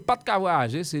monsieur pas de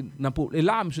voyager c'est et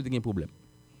là monsieur a un problème.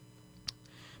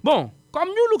 Bon, comme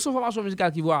New Look son formation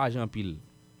musicale qui voyage en pile.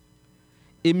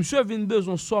 Et monsieur vinn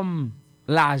besoin somme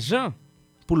l'argent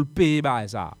pour le payer ba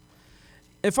ça.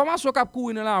 Information k'ap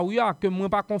courir dans la rue que moi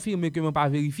pas confirmé que moi pas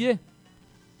vérifié.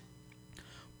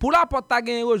 Pour la porte ta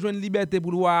gagné rejoindre liberté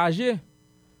pour voyager.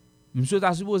 Monsieur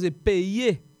t'a supposé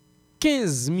payer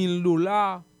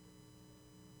 $15,000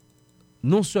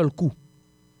 non seul coup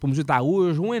pour monsieur t'a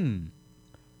rejoindre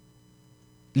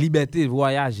liberté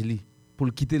voyage li pour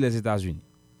quitter les États-Unis.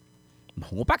 Bon,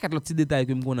 on pas quatre petits détails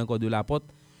que me connais encore de la porte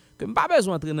que me pas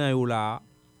besoin entrer dans yo là.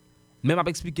 Même pas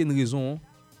expliquer une raison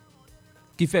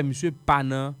qui fait monsieur pas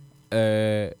nan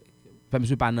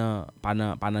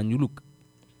New Look.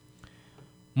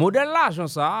 Modèle l'argent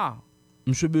ça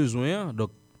monsieur besoin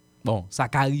donc bon ça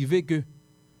qu'arriver que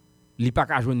li pas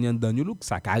ka joindre dans New Look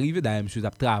ça qu'arriver d'ailleurs monsieur t'a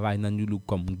travailler dans New Look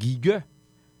comme gigue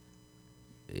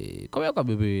et combien quoi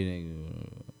bébé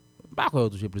pas encore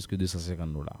toucher plus que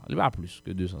 $250 il pas plus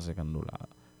que $250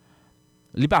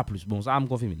 il pas plus bon ça me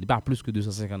confirmer il pas plus que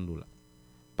 $250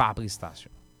 par prestation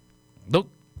Donc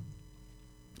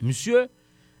monsieur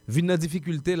vient dans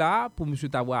difficulté là pour monsieur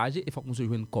t'a voyager, il faut que monsieur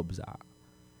joine comme ça.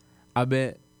 Ah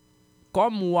ben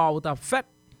comme Wow t'a fait,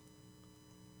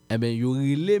 eh ben yo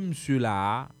relé monsieur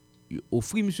là,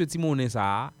 offri monsieur Timonet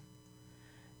ça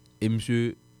et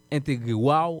monsieur intégrer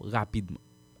Wow rapidement.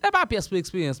 Et pas pièce pour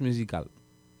expérience musicale.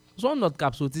 Son notre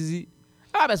cap sorti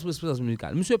pas pièce pour expérience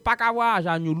musicale. Monsieur pas qu'à voyager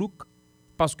à New Look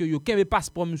parce que yo kembe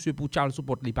passeport monsieur pour Charles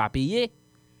Support li pas payé.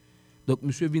 Donc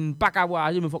monsieur vinn pas qu'à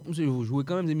voyager mais faut que monsieur jouer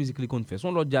quand même des musiques li qu'on fait.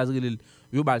 Son l'autre jazz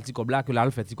yo bal ti kob là que là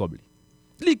le fait ti kob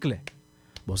li clair.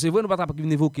 Bon c'est vrai nous pas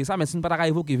venir évoquer ça mais si nous pas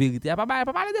évoquer vérité pas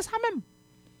parler de ça même.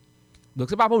 Donc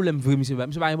c'est pas problème vrai monsieur pas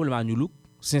un problème à New Look.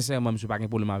 Sincèrement monsieur pas un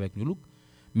problème avec New Look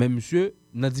mais monsieur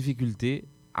dans difficulté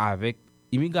avec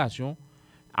immigration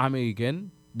américaine.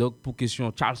 Donc pour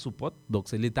question Charles Support donc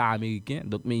c'est l'état américain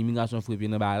donc mais immigration frappé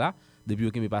dans ba là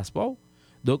depuis que mes passeports.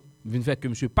 Donc vient faire que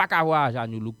monsieur pas qu'à voyager à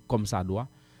New Look comme ça doit.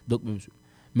 Donc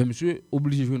monsieur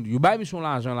obligé joindre yo ba mission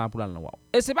l'argent là pour là.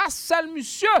 Et c'est pas seul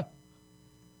monsieur.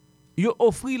 Yo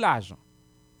offri l'argent.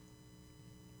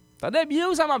 T'entendez bien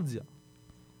où ça m'a dire.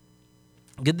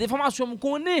 Get des informations me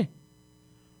connaît.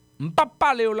 M'pas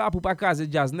parler là pour pas caser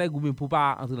jazz nèg ou bien pour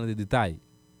pas entrer dans des détails.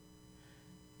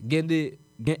 Gen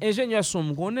ingénieur son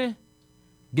me connaît.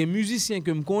 Gen musicien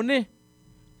que me connaît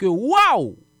que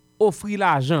waouh offri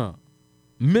l'argent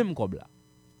même comme là.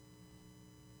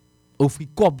 Offri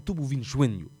cob tout pour venir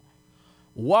joindre yo.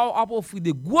 Waouh a offri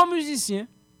des gros musiciens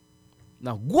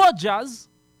dans gros jazz,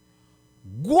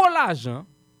 gros l'argent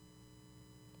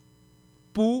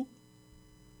pour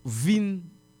venir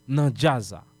dans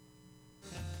jazz.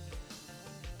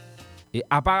 Et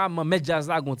apparemment met jazz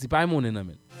là gonti pas monnaie nan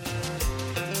men.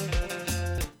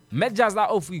 Met jazz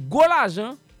là offri gros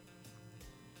l'argent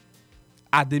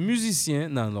à des musiciens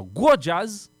dans le gros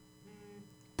jazz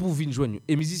pour venir joindre.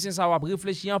 Et musiciens ça va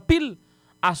réfléchir en pile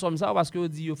à somme ça parce que yo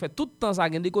dit yo fait tout le temps ça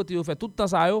gen de côté yo fait tout le temps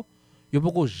ça yo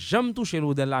pas jamais toucher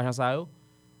nous dans l'argent ça yo.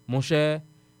 Mon cher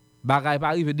bagay pas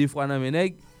arrivé deux fois dans men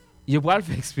nèg, yo pral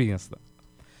faire expérience là.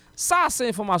 Ça c'est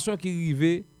information qui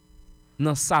arrivé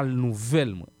dans salle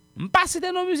nouvelle moi. M'pas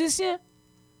citer nos musiciens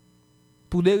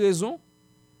pour des raisons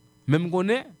même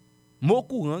connaît mon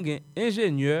courant gen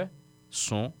ingénieur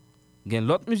son gen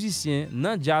l'autre musicien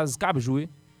dans jazz cap jouer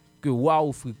que wa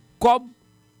offri cob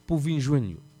pour venir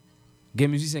joindre. Gen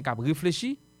musicien cap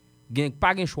réfléchi, gen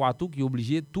pas gen choix tout qui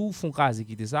obligé tout font craser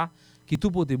quitter ça, qui tout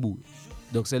pote bourre.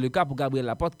 Donc c'est le cas pour Gabriel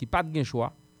Laporte qui pas de gen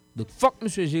choix. Donc faut que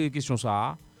monsieur gérer question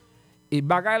ça et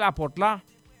bagay Laporte là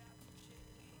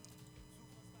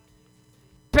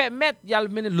permettre y a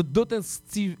mener d'autres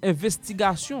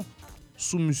investigations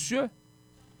sur monsieur.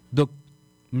 Donc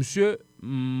monsieur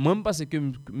même parce que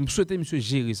me souhaiter monsieur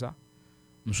gérer ça.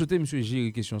 Me souhaiter monsieur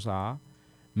gérer question ça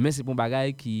mais c'est bon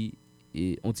bagay qui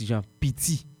est antigen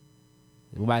petit.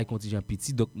 C'est bon bagay contingent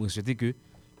petit donc me souhaiter que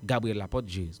Gabriel Laporte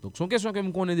gère. Donc son question que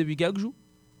me connais depuis quelques jours.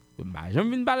 Bah j'aime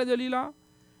venir parler de lui là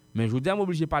mais je vous dis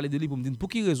obligé de parler de lui pour me dire pour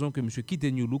quelle raison que monsieur quitte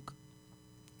New Look.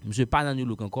 Monsieur pas dans New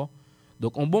Look encore.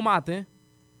 Donc un bon matin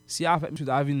si a fait monsieur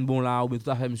David bon là ou bien tout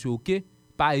à fait monsieur OK,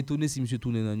 pas étonné si monsieur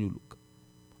tourner dans New Look.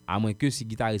 À moins que si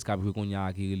guitariste qui a joué qu'on y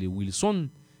a qui les Wilson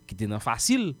qui était dans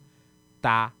facile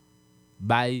ta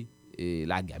bay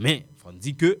la gamin faut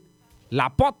dire que la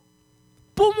porte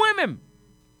pour moi même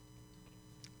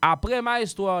après ma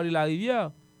histoire de la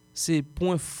rivière c'est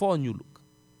point fort New Look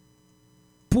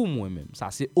pour moi même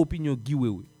ça c'est opinion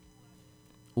Wewe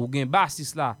ou gen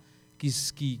bassiste là qui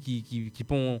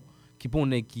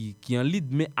en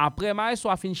lead mais après ma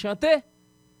histoire fin chanter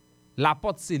la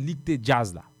porte c'est ligue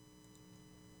jazz là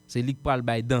c'est ligue pour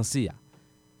le danser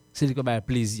c'est ligue pour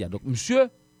plaisir donc monsieur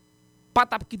pas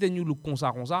tap quitter New Look comme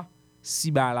ça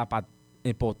si ba la pas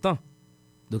important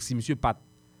donc si monsieur pas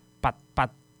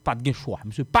de choix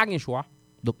monsieur pas de choix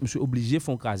donc monsieur obligé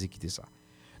font craser quitter ça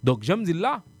donc j'aime dire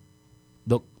là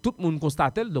donc tout le monde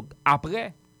constate donc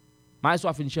après ma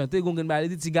soit fini chanter gon gen ba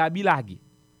dit ti Gabi largué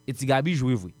et ti Gabi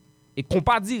jouer vrai et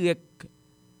compas direct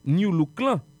New Look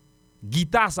là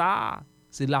guitare ça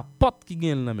c'est la porte qui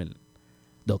gagne nan men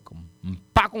donc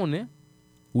pas connaît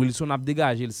Wilson a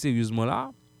dégagé sérieusement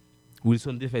là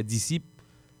Wilson a fait disciple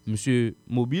monsieur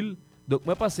mobile donc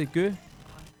moi pense que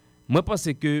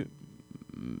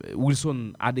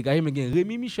Wilson a dégagé mais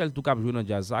Rémi Michel tout cap jouer dans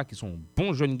jazz qui sont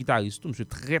bons jeunes guitaristes monsieur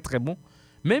très très bon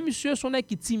mais monsieur son est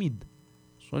qui timide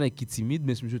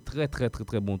mais monsieur très très très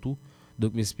très bon tout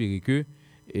donc m'espérer que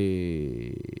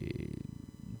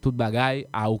toute bagaille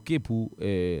a OK pour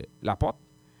la porte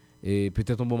et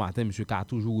peut-être un bon matin monsieur a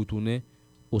toujours retourné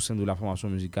au sein de la formation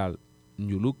musicale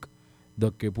New Look.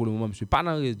 Donc pour le moment monsieur pas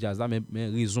dans jazz là mais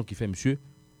raison qui fait monsieur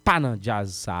pas dans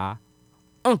jazz ça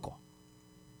encore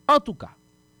En tout cas,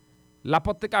 la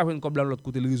porte te ka joine comme de l'autre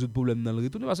côté le résoudre problème dans le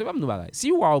retour parce que pas nous bagaille. Si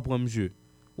ou prend monsieur,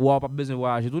 ou pas besoin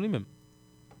voyager tout lui-même.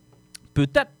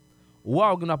 Peut-être ou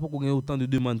n'a pas autant de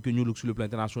demandes que nous sur le plan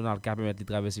international qui permettent de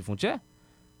traverser les frontières.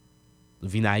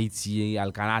 Vin Haïti,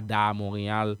 al Canada,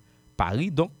 Montréal,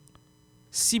 Paris. Donc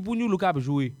si pour nous le cap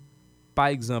jouer par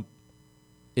exemple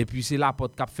et puis c'est la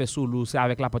porte qui fait solo, c'est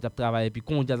avec la porte qui travaille et puis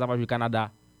quand jazz va jouer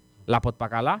Canada, la porte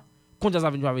pas là. Quand jazz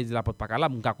va venir la porte pas là,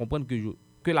 on peut comprendre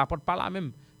que la porte pas là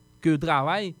même que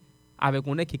travail avec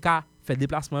on est qui a fait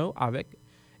déplacement avec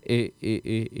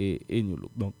et nous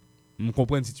donc on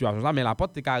comprend une situation là mais la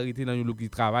porte est arrêté dans nous qui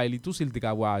travaille tout s'il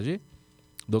était voyager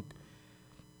donc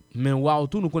mais wow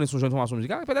tout nous connaissons jeune formation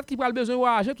musicale peut-être qu'il a besoin de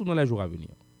voyager tout dans les jours à venir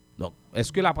donc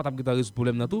est-ce que la porte a résoudre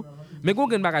problème dans tout mais qu'on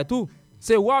gagne bagaille tout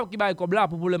c'est wow qui va comme là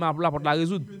pour problème la porte la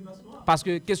résoudre parce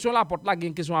que question la porte là il y a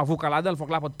une question avocat là-dedans il faut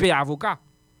que la porte paye avocat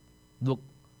donc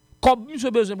comme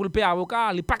monsieur besoin pour le payer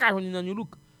avocat il pas qu'à joindre dans nous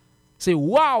look c'est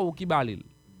wow qui balil.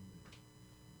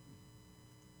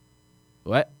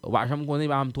 Ouais, va jamais connait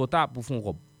va trop tard pour fond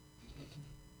robe.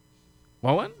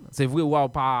 Ouais, c'est vrai wow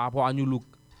par rapport à new look.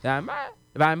 Va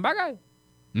un bagay.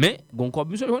 Mais gon comme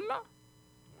monsieur jaune là.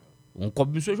 On comme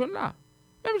monsieur jaune là.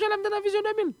 Même je l'aime dans la vision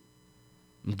 2000.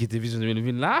 On quitte vision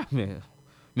 2000 là mais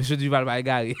monsieur Duval va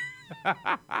égarer.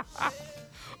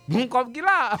 Bon comme qui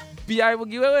là. Puis il faut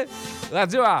qui ouais.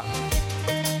 Radio a.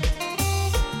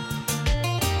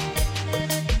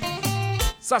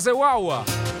 Ça c'est waouh.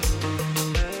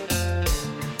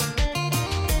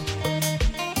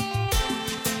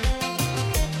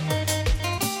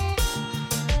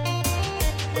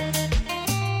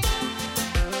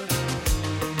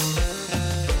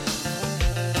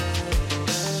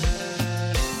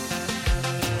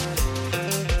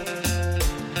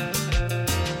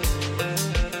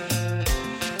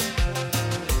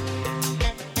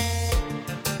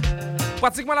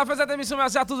 Pratiquement la fin de cette émission.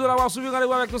 Merci à tous de l'avoir suivi.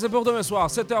 Rendez-vous avec nous, c'est pour demain soir.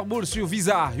 7h boule sur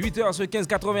Visa. 8h sur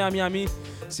 1580 à Miami.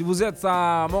 Si vous êtes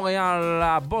à Montréal,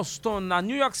 à Boston, à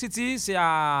New York City, c'est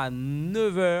à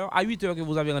 9h, à 8h que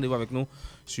vous avez rendez-vous avec nous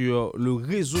sur le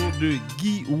réseau de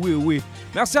Guy Wewe.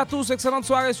 Merci à tous. Excellente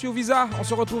soirée sur Visa. On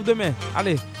se retrouve demain.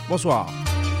 Allez, bonsoir.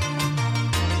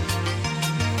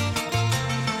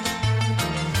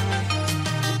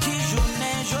 Qui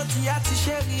journée, jeudi à ti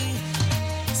chéri.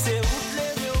 C'est où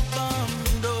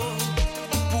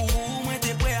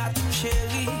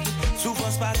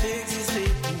souffrance pas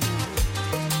d'exister.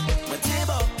 Moi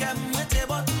t'es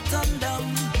bon tout en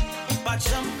dame. Pas de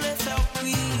chambre les faire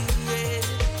crier.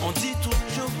 On dit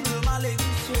toujours le mal est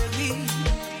chéri.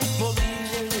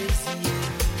 M'oblige d'essayer.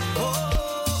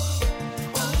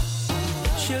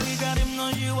 Chéri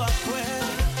garde-moi dans you après.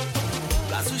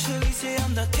 La sous chéri c'est en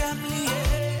de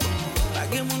camlier. Pas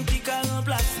que mon qui qu'a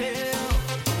remplacé.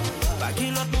 Pas qui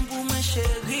l'autre non pour mes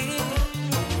chéri.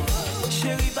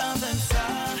 Chéri pas même ça.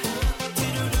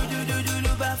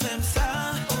 Pas faire ça,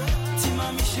 si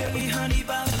mamie chérie, honey,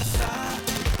 pas faire ça.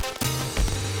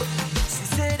 Si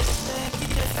c'est des qui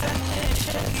te fait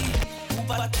chérie, ou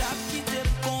pas tap qui te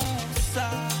bon ça.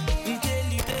 Nous t'es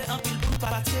livré en pile pour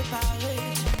pas te séparer,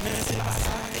 mais c'est pas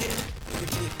ça que.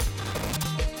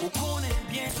 Ou connaît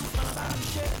bien souffrance à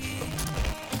chérie,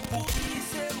 pour qui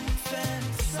c'est ou faire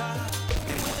ça.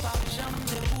 Et moi pas jamais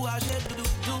décourager de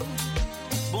doudou,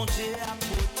 bon Dieu a